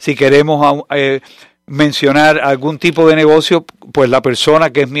negocios. Si queremos mencionar algún tipo de negocio, pues la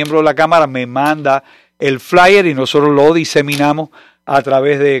persona que es miembro de la Cámara me manda el flyer y nosotros lo diseminamos a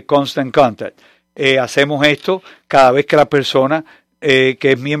través de Constant Contact. Hacemos esto cada vez que la persona que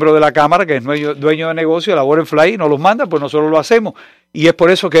es miembro de la Cámara, que es dueño de negocio, elabora el flyer y nos los manda, pues nosotros lo hacemos. Y es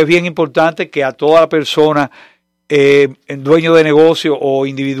por eso que es bien importante que a toda persona, dueño de negocio o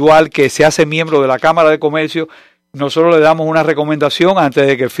individual que se hace miembro de la Cámara de Comercio, nosotros le damos una recomendación antes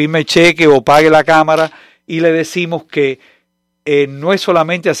de que firme el cheque o pague la Cámara, y le decimos que no es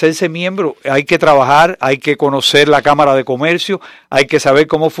solamente hacerse miembro, hay que trabajar, hay que conocer la Cámara de Comercio, hay que saber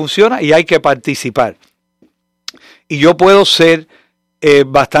cómo funciona y hay que participar. Y yo puedo ser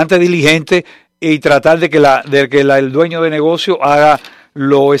bastante diligente y tratar de que el dueño de negocio haga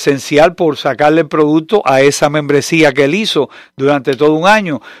lo esencial por sacarle el producto a esa membresía que él hizo durante todo un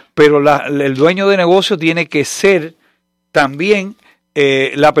año, pero el dueño de negocio tiene que ser también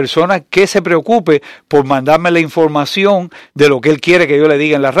la persona que se preocupe por mandarme la información de lo que él quiere que yo le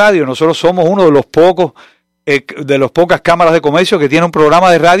diga en la radio. Nosotros somos uno de los pocos de las pocas cámaras de comercio que tiene un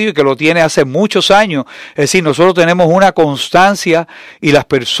programa de radio y que lo tiene hace muchos años. Es decir, nosotros tenemos una constancia y las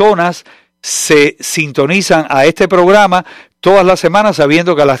personas se sintonizan a este programa todas las semanas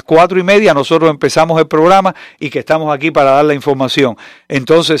sabiendo que a las 4:30 nosotros empezamos el programa y que estamos aquí para dar la información.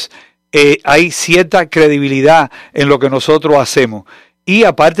 Entonces, hay cierta credibilidad en lo que nosotros hacemos. Y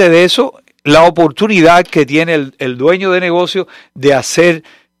aparte de eso, la oportunidad que tiene el dueño de negocio de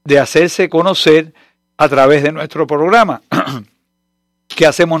hacerse conocer a través de nuestro programa. ¿Qué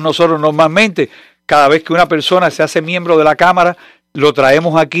hacemos nosotros normalmente? Cada vez que una persona se hace miembro de la Cámara, lo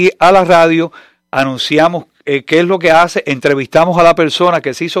traemos aquí a la radio, anunciamos qué es lo que hace, entrevistamos a la persona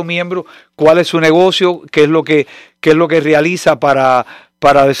que se hizo miembro, cuál es su negocio, qué es lo que realiza para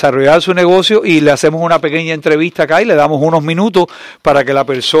desarrollar su negocio, y le hacemos una pequeña entrevista acá y le damos unos minutos para que la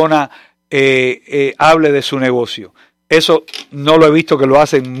persona hable de su negocio. Eso no lo he visto que lo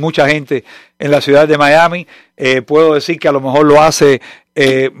hacen mucha gente en la ciudad de Miami. Puedo decir que a lo mejor lo hace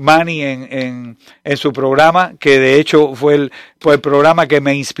Manny en su programa, que de hecho fue el programa que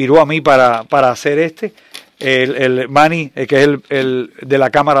me inspiró a mí para hacer el Manny, que es el de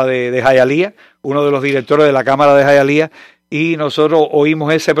la Cámara de Hialeah, uno de los directores de la Cámara de Hialeah, y nosotros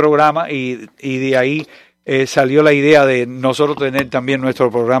oímos ese programa y de ahí salió la idea de nosotros tener también nuestro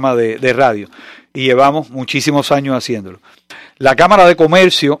programa de radio, y llevamos muchísimos años haciéndolo. La Cámara de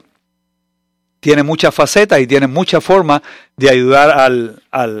Comercio tiene muchas facetas y tiene muchas formas de ayudar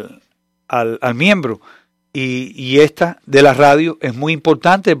al miembro, y esta de la radio es muy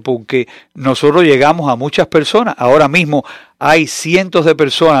importante porque nosotros llegamos a muchas personas. Ahora mismo hay cientos de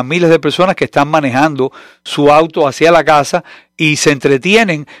personas, miles de personas que están manejando su auto hacia la casa y se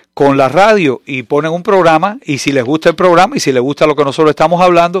entretienen con la radio y ponen un programa, y si les gusta el programa y si les gusta lo que nosotros estamos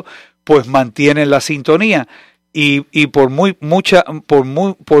hablando, pues mantienen la sintonía. Y por muy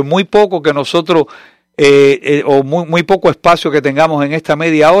poco que nosotros o muy poco espacio que tengamos en esta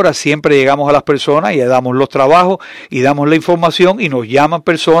media hora, siempre llegamos a las personas y le damos los trabajos y damos la información, y nos llaman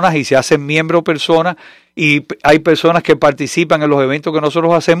personas y se hacen miembros personas, y hay personas que participan en los eventos que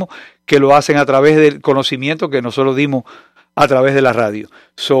nosotros hacemos, que lo hacen a través del conocimiento que nosotros dimos a través de la radio.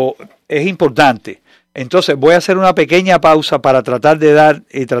 Es importante. Entonces voy a hacer una pequeña pausa para tratar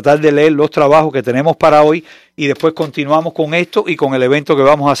de leer los trabajos que tenemos para hoy, y después continuamos con esto y con el evento que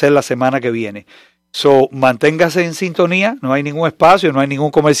vamos a hacer la semana que viene. Manténgase en sintonía, no hay ningún espacio, no hay ningún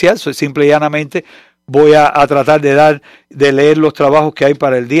comercial, simple y llanamente voy a tratar de leer los trabajos que hay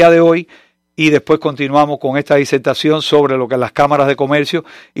para el día de hoy, y después continuamos con esta disertación sobre lo que las cámaras de comercio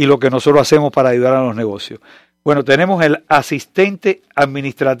y lo que nosotros hacemos para ayudar a los negocios. Bueno, tenemos el asistente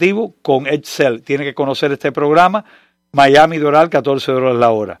administrativo con Excel. Tiene que conocer este programa. Miami Doral, $14 la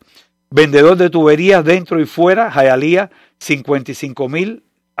hora. Vendedor de tuberías dentro y fuera, Hialeah, $55,000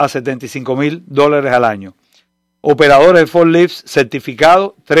 a $75,000 al año. Operador de forklifts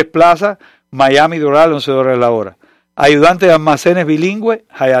certificado, 3 plazas, Miami Doral, $11 la hora. Ayudante de almacenes bilingüe,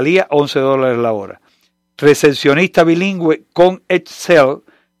 Hialeah, $11 la hora. Recepcionista bilingüe con Excel,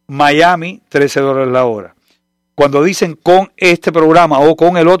 Miami, $13 la hora. Cuando dicen con este programa o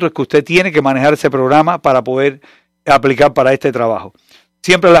con el otro, es que usted tiene que manejar ese programa para poder aplicar para este trabajo.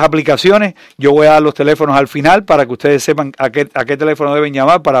 Siempre las aplicaciones, yo voy a dar los teléfonos al final para que ustedes sepan a qué teléfono deben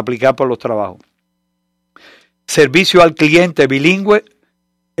llamar para aplicar por los trabajos. Servicio al cliente bilingüe,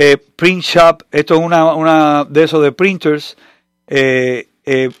 Print Shop, esto es una de esos de printers,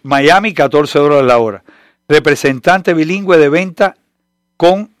 Miami, $14 la hora. Representante bilingüe de venta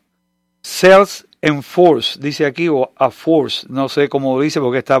con Sales and Force, dice aquí, o a Force, no sé cómo dice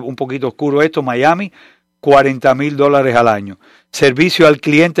porque está un poquito oscuro esto, Miami, $40,000 al año. Servicio al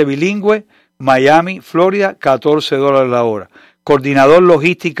cliente bilingüe, Miami, Florida, $14 la hora. Coordinador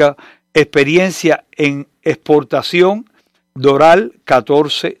logística, experiencia en exportación, Doral,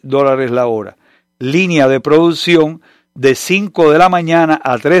 $14 la hora. Línea de producción de 5 de la mañana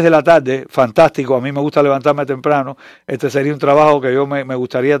a 3 de la tarde, fantástico, a mí me gusta levantarme temprano, este sería un trabajo que yo me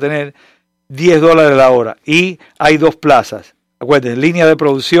gustaría tener, $10 la hora, y hay 2 plazas. Acuérdense, línea de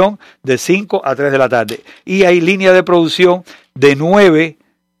producción de 5 a 3 de la tarde. Y hay línea de producción de 9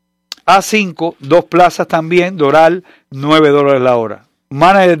 a 5, 2 plazas también, Doral, $9 la hora.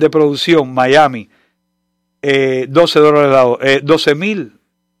 Manager de producción, Miami, $12 la hora,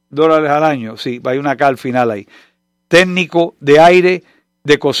 $12,000 al año, sí, hay una K al final ahí. Técnico de aire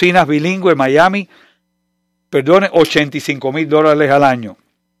de cocinas bilingüe, Miami, $85,000 al año.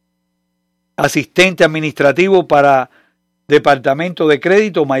 Asistente administrativo para departamento de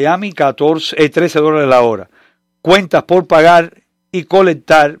crédito, Miami, $13 la hora. Cuentas por pagar y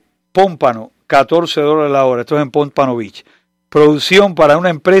colectar, Pómpano, $14 la hora. Esto es en Pompano Beach. Producción para una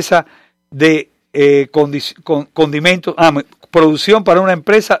empresa de condimentos. Producción para una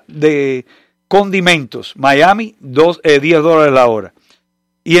empresa de condimentos, Miami, $10 la hora.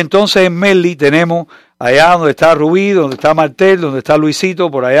 Y entonces en Melly tenemos allá donde está Rubí, donde está Martel, donde está Luisito,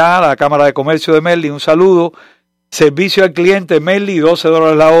 por allá, la Cámara de Comercio de Melly, un saludo. Servicio al cliente, Melly,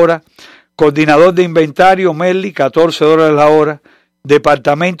 $12 la hora. Coordinador de inventario, Melly, $14 la hora.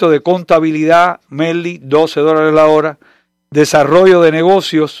 Departamento de Contabilidad, Merly, $12 la hora. Desarrollo de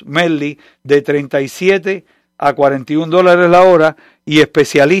negocios, Merly, de 37 a $41 la hora. Y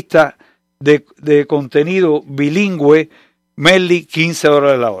especialista de contenido bilingüe, Merly,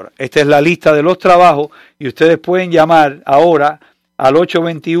 $15 la hora. Esta es la lista de los trabajos y ustedes pueden llamar ahora al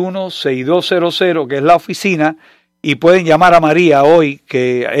 821-6200, que es la oficina, y pueden llamar a María hoy,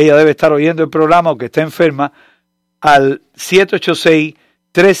 que ella debe estar oyendo el programa o que está enferma, al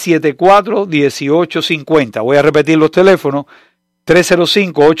 786-374-1850. Voy a repetir los teléfonos: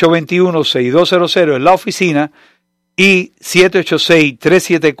 305-821-6200 es la oficina y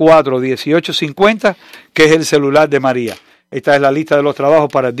 786-374-1850, que es el celular de María. Esta es la lista de los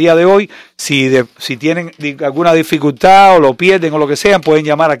trabajos para el día de hoy. Si tienen alguna dificultad o lo pierden o lo que sea, pueden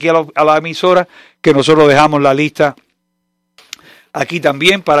llamar aquí a la emisora, que nosotros dejamos la lista aquí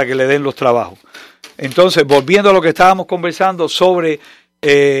también para que le den los trabajos. Entonces, volviendo a lo que estábamos conversando sobre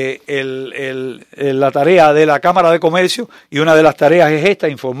la tarea de la Cámara de Comercio, y una de las tareas es esta,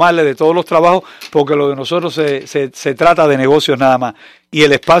 informarle de todos los trabajos, porque lo de nosotros se trata de negocios nada más. Y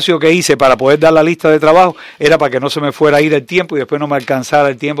el espacio que hice para poder dar la lista de trabajo era para que no se me fuera a ir el tiempo y después no me alcanzara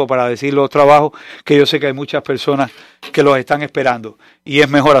el tiempo para decir los trabajos, que yo sé que hay muchas personas que los están esperando. Y es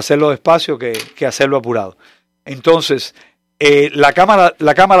mejor hacerlo despacio que hacerlo apurado. Entonces, la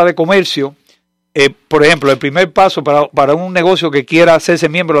Cámara de Comercio, por ejemplo, el primer paso para un negocio que quiera hacerse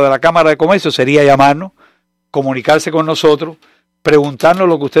miembro de la Cámara de Comercio sería llamarnos, comunicarse con nosotros, preguntarnos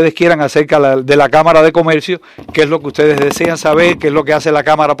lo que ustedes quieran acerca de la Cámara de Comercio, qué es lo que ustedes desean saber, qué es lo que hace la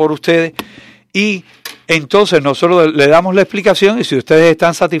Cámara por ustedes, y entonces nosotros le damos la explicación, y si ustedes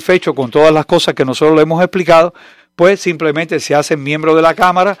están satisfechos con todas las cosas que nosotros les hemos explicado, pues simplemente se hacen miembros de la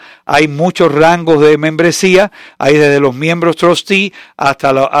Cámara. Hay muchos rangos de membresía, hay desde los miembros trustee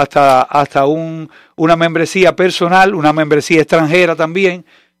hasta una membresía personal, una membresía extranjera también,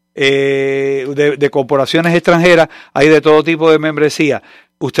 de corporaciones extranjeras. Hay de todo tipo de membresía.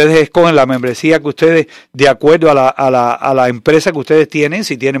 Ustedes escogen la membresía que ustedes, de acuerdo a la empresa que ustedes tienen,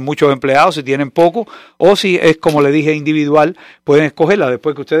 si tienen muchos empleados, si tienen pocos, o si es, como le dije, individual, pueden escogerla.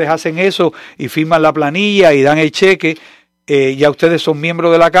 Después que ustedes hacen eso y firman la planilla y dan el cheque, ya ustedes son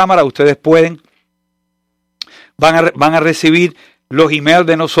miembros de la Cámara. Ustedes van a recibir los emails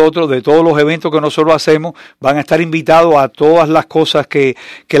de nosotros, de todos los eventos que nosotros hacemos. Van a estar invitados a todas las cosas que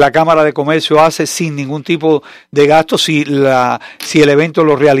la Cámara de Comercio hace sin ningún tipo de gasto, si el evento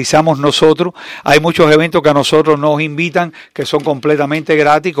lo realizamos nosotros. Hay muchos eventos que a nosotros nos invitan, que son completamente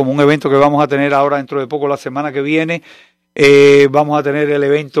gratis, como un evento que vamos a tener ahora dentro de poco, la semana que viene. Vamos a tener el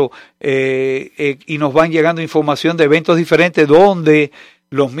evento y nos van llegando información de eventos diferentes donde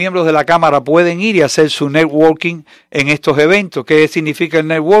los miembros de la Cámara pueden ir y hacer su networking en estos eventos. ¿Qué significa el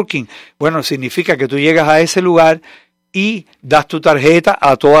networking? Bueno, significa que tú llegas a ese lugar y das tu tarjeta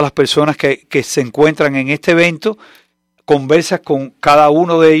a todas las personas que se encuentran en este evento, conversas con cada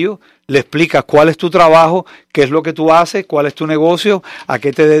uno de ellos, le explicas cuál es tu trabajo, qué es lo que tú haces, cuál es tu negocio, a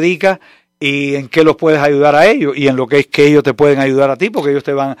qué te dedicas y en qué los puedes ayudar a ellos y en lo que es que ellos te pueden ayudar a ti, porque ellos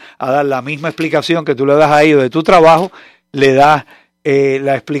te van a dar la misma explicación que tú le das a ellos de tu trabajo, le das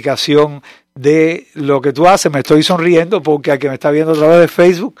la explicación de lo que tú haces. Me estoy sonriendo porque al que me está viendo a través de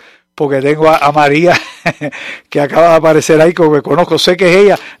Facebook, porque tengo a María que acaba de aparecer ahí, como me conozco, sé que es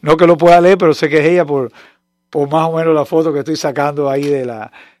ella, no que lo pueda leer, pero sé que es ella por más o menos la foto que estoy sacando ahí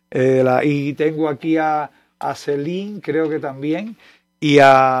y tengo aquí a Celine, creo que también, y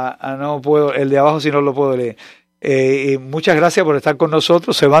no puedo, el de abajo si no lo puedo leer. Muchas gracias por estar con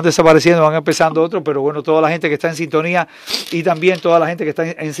nosotros. Se van desapareciendo, van empezando otros, pero bueno, toda la gente que está en sintonía y también toda la gente que está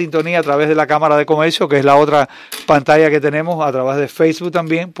en sintonía a través de la Cámara de Comercio, que es la otra pantalla que tenemos, a través de Facebook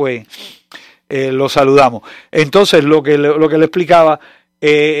también, pues los saludamos. Entonces, lo que le explicaba,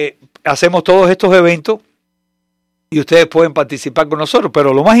 hacemos todos estos eventos y ustedes pueden participar con nosotros,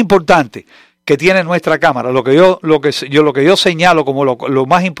 pero lo más importante que tiene nuestra Cámara, lo que yo señalo como lo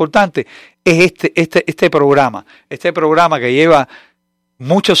más importante es este programa que lleva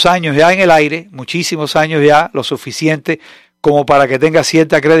muchos años ya en el aire, muchísimos años ya, lo suficiente como para que tenga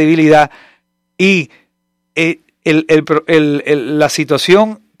cierta credibilidad, y la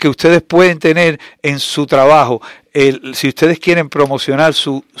situación que ustedes pueden tener en su trabajo, si ustedes quieren promocionar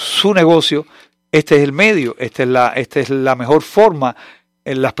su negocio, este es el medio, esta es la mejor forma.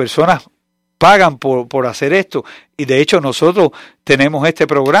 Las personas pagan por hacer esto, y de hecho nosotros tenemos este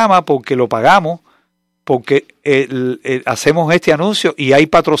programa porque lo pagamos, porque hacemos este anuncio, y hay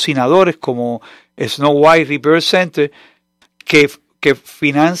patrocinadores como Snow White Repair Center que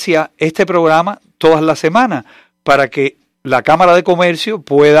financia este programa todas las semanas para que la Cámara de Comercio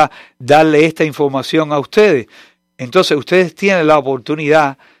pueda darle esta información a ustedes. Entonces ustedes tienen la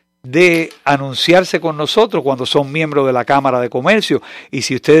oportunidad de anunciarse con nosotros cuando son miembros de la Cámara de Comercio. Y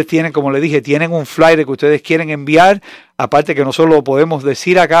si ustedes tienen, como les dije, tienen un flyer que ustedes quieren enviar, aparte que nosotros lo podemos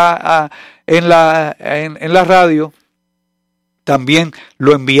decir acá en la radio, también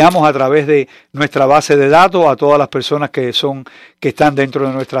lo enviamos a través de nuestra base de datos a todas las personas que están dentro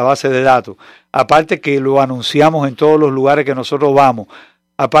de nuestra base de datos. Aparte que lo anunciamos en todos los lugares que nosotros vamos.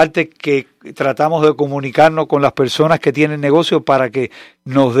 Aparte que tratamos de comunicarnos con las personas que tienen negocio para que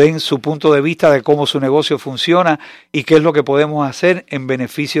nos den su punto de vista de cómo su negocio funciona y qué es lo que podemos hacer en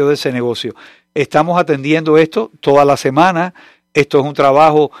beneficio de ese negocio. Estamos atendiendo esto toda la semana. Esto es un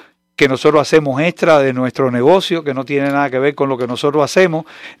trabajo que nosotros hacemos extra de nuestro negocio, que no tiene nada que ver con lo que nosotros hacemos,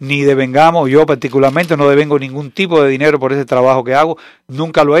 ni devengamos, yo particularmente no devengo ningún tipo de dinero por ese trabajo que hago.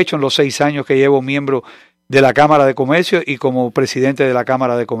 Nunca lo he hecho en los 6 años que llevo miembro de la Cámara de Comercio y como presidente de la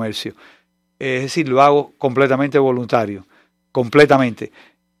Cámara de Comercio. Es decir, lo hago completamente voluntario, completamente.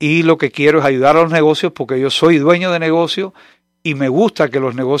 Y lo que quiero es ayudar a los negocios porque yo soy dueño de negocios y me gusta que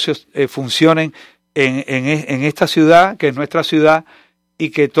los negocios funcionen en esta ciudad, que es nuestra ciudad, y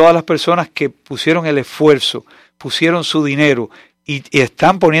que todas las personas que pusieron el esfuerzo, pusieron su dinero y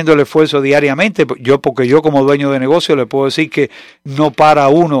están poniendo el esfuerzo diariamente, porque yo como dueño de negocio le puedo decir que no para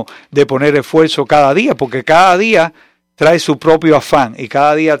uno de poner esfuerzo cada día, porque cada día trae su propio afán y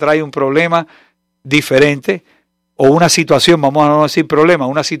cada día trae un problema diferente o una situación, vamos a no decir problema,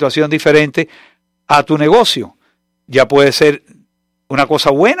 una situación diferente a tu negocio. Ya puede ser una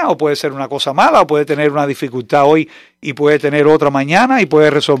cosa buena o puede ser una cosa mala, o puede tener una dificultad hoy y puede tener otra mañana y puede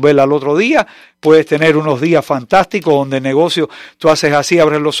resolverla al otro día. Puedes tener unos días fantásticos donde el negocio, tú haces así,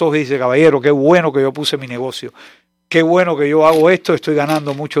 abres los ojos y dices, caballero, qué bueno que yo puse mi negocio. Qué bueno que yo hago esto, estoy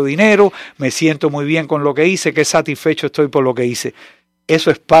ganando mucho dinero, me siento muy bien con lo que hice, qué satisfecho estoy por lo que hice.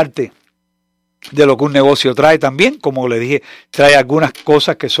 Eso es parte de lo que un negocio trae también, como le dije, trae algunas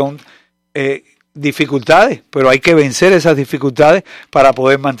cosas que son dificultades, pero hay que vencer esas dificultades para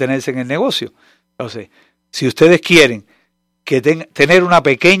poder mantenerse en el negocio. Entonces, si ustedes quieren que tener una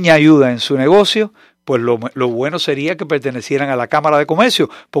pequeña ayuda en su negocio, pues lo bueno sería que pertenecieran a la Cámara de Comercio,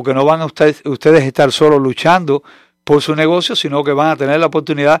 porque no van a ustedes estar solo luchando por su negocio, sino que van a tener la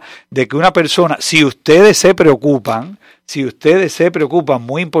oportunidad de que una persona, si ustedes se preocupan,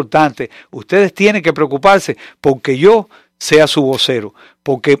 muy importante, ustedes tienen que preocuparse porque yo sea su vocero,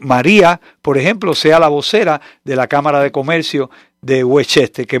 porque María, por ejemplo, sea la vocera de la Cámara de Comercio de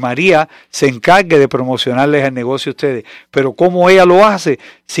Westchester, que María se encargue de promocionarles el negocio a ustedes. Pero cómo ella lo hace,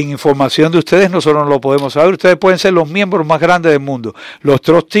 sin información de ustedes, nosotros no lo podemos saber. Ustedes pueden ser los miembros más grandes del mundo, los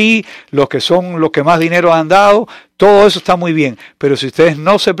trustees, los que son los que más dinero han dado, todo eso está muy bien. Pero si ustedes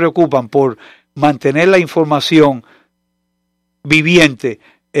no se preocupan por mantener la información viviente,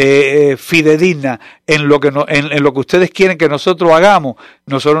 fidedigna en lo que ustedes quieren que nosotros hagamos,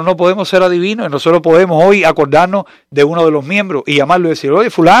 nosotros no podemos ser adivinos. Nosotros podemos hoy acordarnos de uno de los miembros y llamarlo y decir, oye,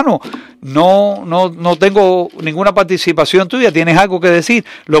 fulano, no tengo ninguna participación tuya, tienes algo que decir.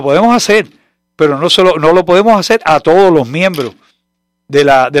 Lo podemos hacer, pero no lo podemos hacer a todos los miembros de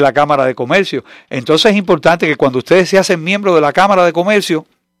la Cámara de Comercio. Entonces es importante que cuando ustedes se hacen miembros de la Cámara de Comercio,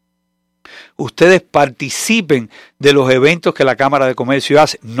 ustedes participen de los eventos que la Cámara de Comercio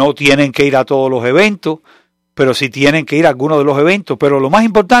hace. No tienen que ir a todos los eventos, pero sí tienen que ir a algunos de los eventos. Pero lo más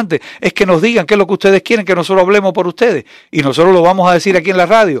importante es que nos digan qué es lo que ustedes quieren que nosotros hablemos por ustedes. Y nosotros lo vamos a decir aquí en la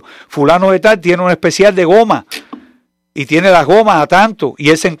radio. Fulano de tal tiene un especial de goma y tiene las gomas a tanto y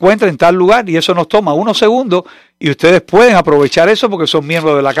él se encuentra en tal lugar y eso nos toma unos segundos y ustedes pueden aprovechar eso porque son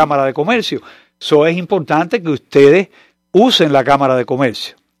miembros de la Cámara de Comercio. Eso es importante que ustedes usen la Cámara de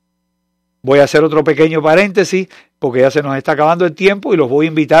Comercio. Voy a hacer otro pequeño paréntesis porque ya se nos está acabando el tiempo y los voy a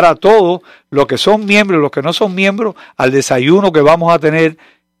invitar a todos los que son miembros y los que no son miembros al desayuno que vamos a tener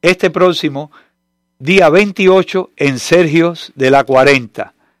este próximo día 28 en Sergios de la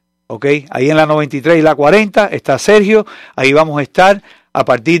 40. ¿Ok? Ahí en la 93 y la 40 está Sergio, ahí vamos a estar a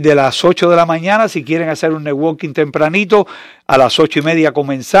partir de las 8 de la mañana. Si quieren hacer un networking tempranito, a las 8:30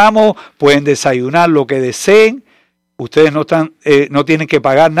 comenzamos, pueden desayunar lo que deseen. Ustedes no tienen que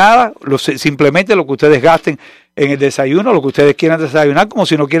pagar nada, simplemente lo que ustedes gasten en el desayuno, lo que ustedes quieran desayunar, como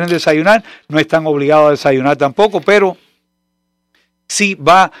si no quieren desayunar, no están obligados a desayunar tampoco, pero sí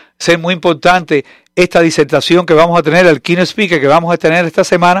va a ser muy importante esta disertación que vamos a tener, el keynote speaker que vamos a tener esta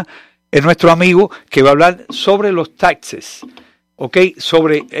semana, es nuestro amigo que va a hablar sobre los taxes, ¿ok?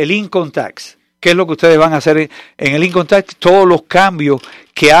 Sobre el income tax, qué es lo que ustedes van a hacer en el income tax, todos los cambios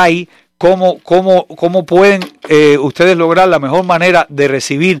que hay. ¿Cómo pueden ustedes lograr la mejor manera de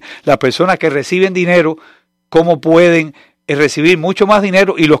recibir, las personas que reciben dinero, cómo pueden recibir mucho más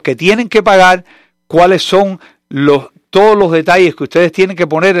dinero y los que tienen que pagar, cuáles son todos los detalles que ustedes tienen que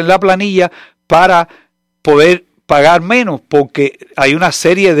poner en la planilla para poder pagar menos, porque hay una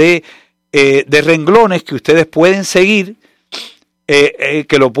serie de renglones que ustedes pueden seguir,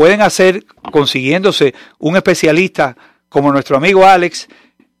 que lo pueden hacer consiguiéndose un especialista como nuestro amigo Alex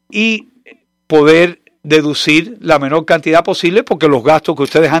y poder deducir la menor cantidad posible, porque los gastos que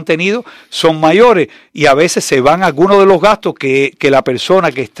ustedes han tenido son mayores y a veces se van algunos de los gastos que la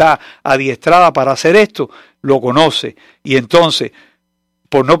persona que está adiestrada para hacer esto lo conoce, y entonces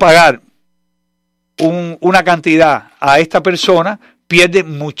por no pagar una cantidad a esta persona pierde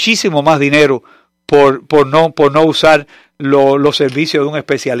muchísimo más dinero por no usar los servicios de un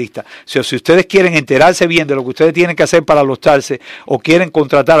especialista. O sea, si ustedes quieren enterarse bien de lo que ustedes tienen que hacer para alojarse o quieren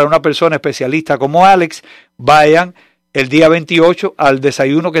contratar a una persona especialista como Alex, vayan el día 28 al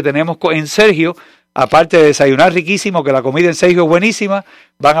desayuno que tenemos en Sergio. Aparte de desayunar riquísimo, que la comida en Sergio es buenísima,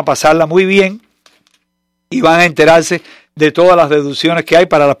 van a pasarla muy bien y van a enterarse de todas las deducciones que hay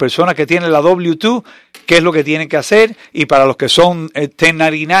para las personas que tienen la W2, qué es lo que tienen que hacer, y para los que son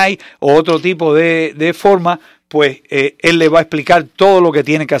 1099 o otro tipo de forma, pues él le va a explicar todo lo que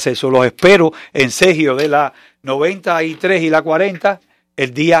tienen que hacer. Los espero en Sergio de la 93 y la 40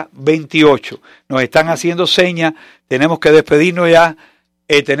 el día 28. Nos están haciendo señas, tenemos que despedirnos ya.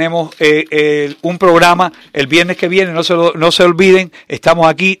 Tenemos un programa el viernes que viene, no se olviden, estamos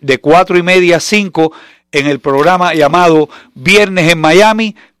aquí de 4:30 a 5 en el programa llamado Viernes en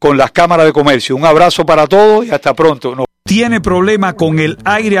Miami con las cámaras de comercio. Un abrazo para todos y hasta pronto. ¿Tiene problema con el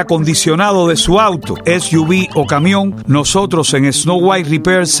aire acondicionado de su auto, SUV o camión? Nosotros en Snow White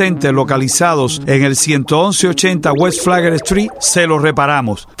Repair Center, localizados en el 1180 West Flagler Street, se lo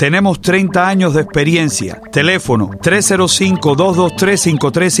reparamos. Tenemos 30 años de experiencia. Teléfono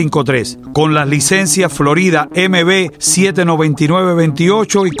 305-223-5353. Con las licencias Florida MB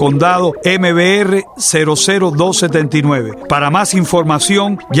 79928 y Condado MBR 00279. Para más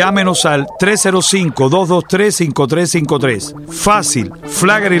información, llámenos al 305-223-5353. Fácil,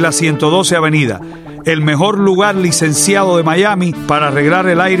 Flagler y la 112 Avenida. El mejor lugar licenciado de Miami para arreglar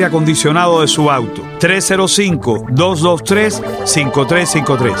el aire acondicionado de su auto.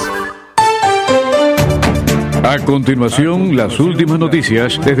 305-223-5353. A continuación, las últimas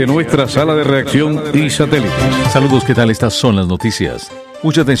noticias desde nuestra sala de reacción y satélites. Saludos, ¿qué tal? Estas son las noticias.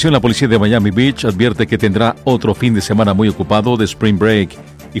 Mucha atención, la policía de Miami Beach advierte que tendrá otro fin de semana muy ocupado de Spring Break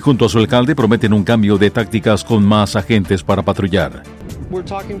y junto a su alcalde prometen un cambio de tácticas con más agentes para patrullar.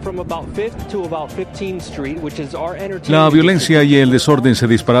 La violencia y el desorden se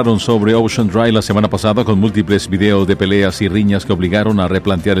dispararon sobre Ocean Drive la semana pasada con múltiples videos de peleas y riñas que obligaron a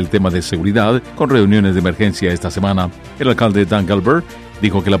replantear el tema de seguridad con reuniones de emergencia esta semana. El alcalde Dan Galber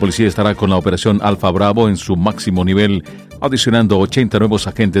dijo que la policía estará con la operación Alfa Bravo en su máximo nivel, adicionando 80 nuevos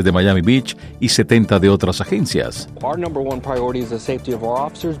agentes de Miami Beach y 70 de otras agencias.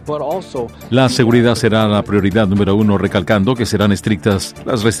 La seguridad será la prioridad número uno, recalcando que serán estrictas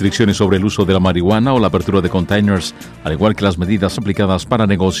las restricciones sobre el uso de la marihuana o la apertura de containers, al igual que las medidas aplicadas para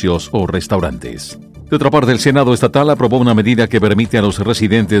negocios o restaurantes. De otra parte, el Senado estatal aprobó una medida que permite a los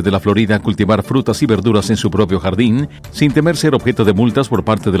residentes de la Florida cultivar frutas y verduras en su propio jardín sin temer ser objeto de multas por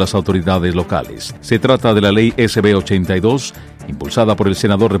parte de las autoridades locales. Se trata de la ley SB 82, impulsada por el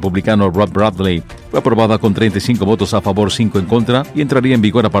senador republicano Rod Bradley. Fue aprobada con 35 votos a favor, 5 en contra y entraría en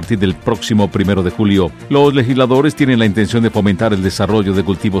vigor a partir del próximo 1 de julio. Los legisladores tienen la intención de fomentar el desarrollo de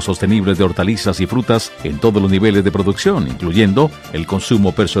cultivos sostenibles de hortalizas y frutas en todos los niveles de producción, incluyendo el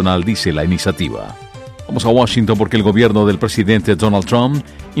consumo personal, dice la iniciativa. Vamos a Washington porque el gobierno del presidente Donald Trump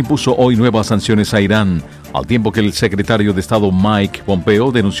impuso hoy nuevas sanciones a Irán, al tiempo que el secretario de Estado Mike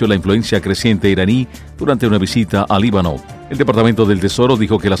Pompeo denunció la influencia creciente iraní durante una visita a Líbano. El Departamento del Tesoro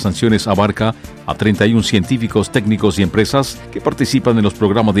dijo que las sanciones abarca a 31 científicos, técnicos y empresas que participan en los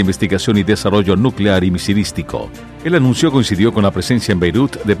programas de investigación y desarrollo nuclear y misilístico. El anuncio coincidió con la presencia en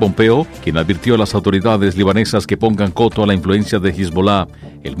Beirut de Pompeo, quien advirtió a las autoridades libanesas que pongan coto a la influencia de Hezbollah,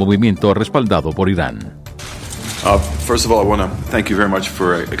 el movimiento respaldado por Irán. First of all, I want to thank you very much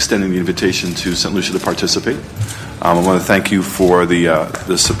for extending the invitation to St. Lucia to participate. I want to thank you for the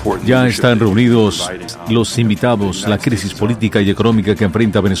support. Ya están reunidos los invitados. La crisis política y económica que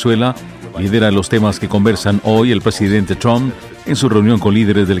enfrenta Venezuela lidera los temas que conversan hoy el presidente Trump en su reunión con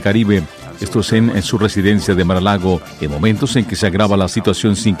líderes del Caribe. Esto es en su residencia de Mar-a-Lago, en momentos en que se agrava la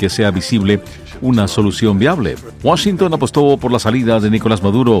situación sin que sea visible una solución viable. Washington apostó por la salida de Nicolás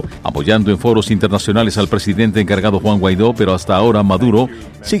Maduro, apoyando en foros internacionales al presidente encargado Juan Guaidó, pero hasta ahora Maduro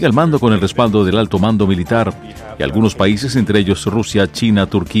sigue al mando con el respaldo del alto mando militar. Y algunos países, entre ellos Rusia, China,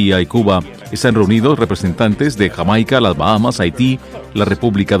 Turquía y Cuba, están reunidos representantes de Jamaica, las Bahamas, Haití, la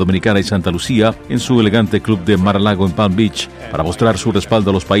República Dominicana y Santa Lucía en su elegante club de Mar-a-Lago en Palm Beach para mostrar su respaldo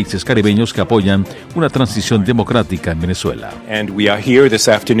a los países caribeños que apoyan una transición democrática en Venezuela.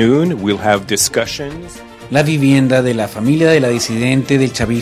 La vivienda de la familia de la disidente del chavismo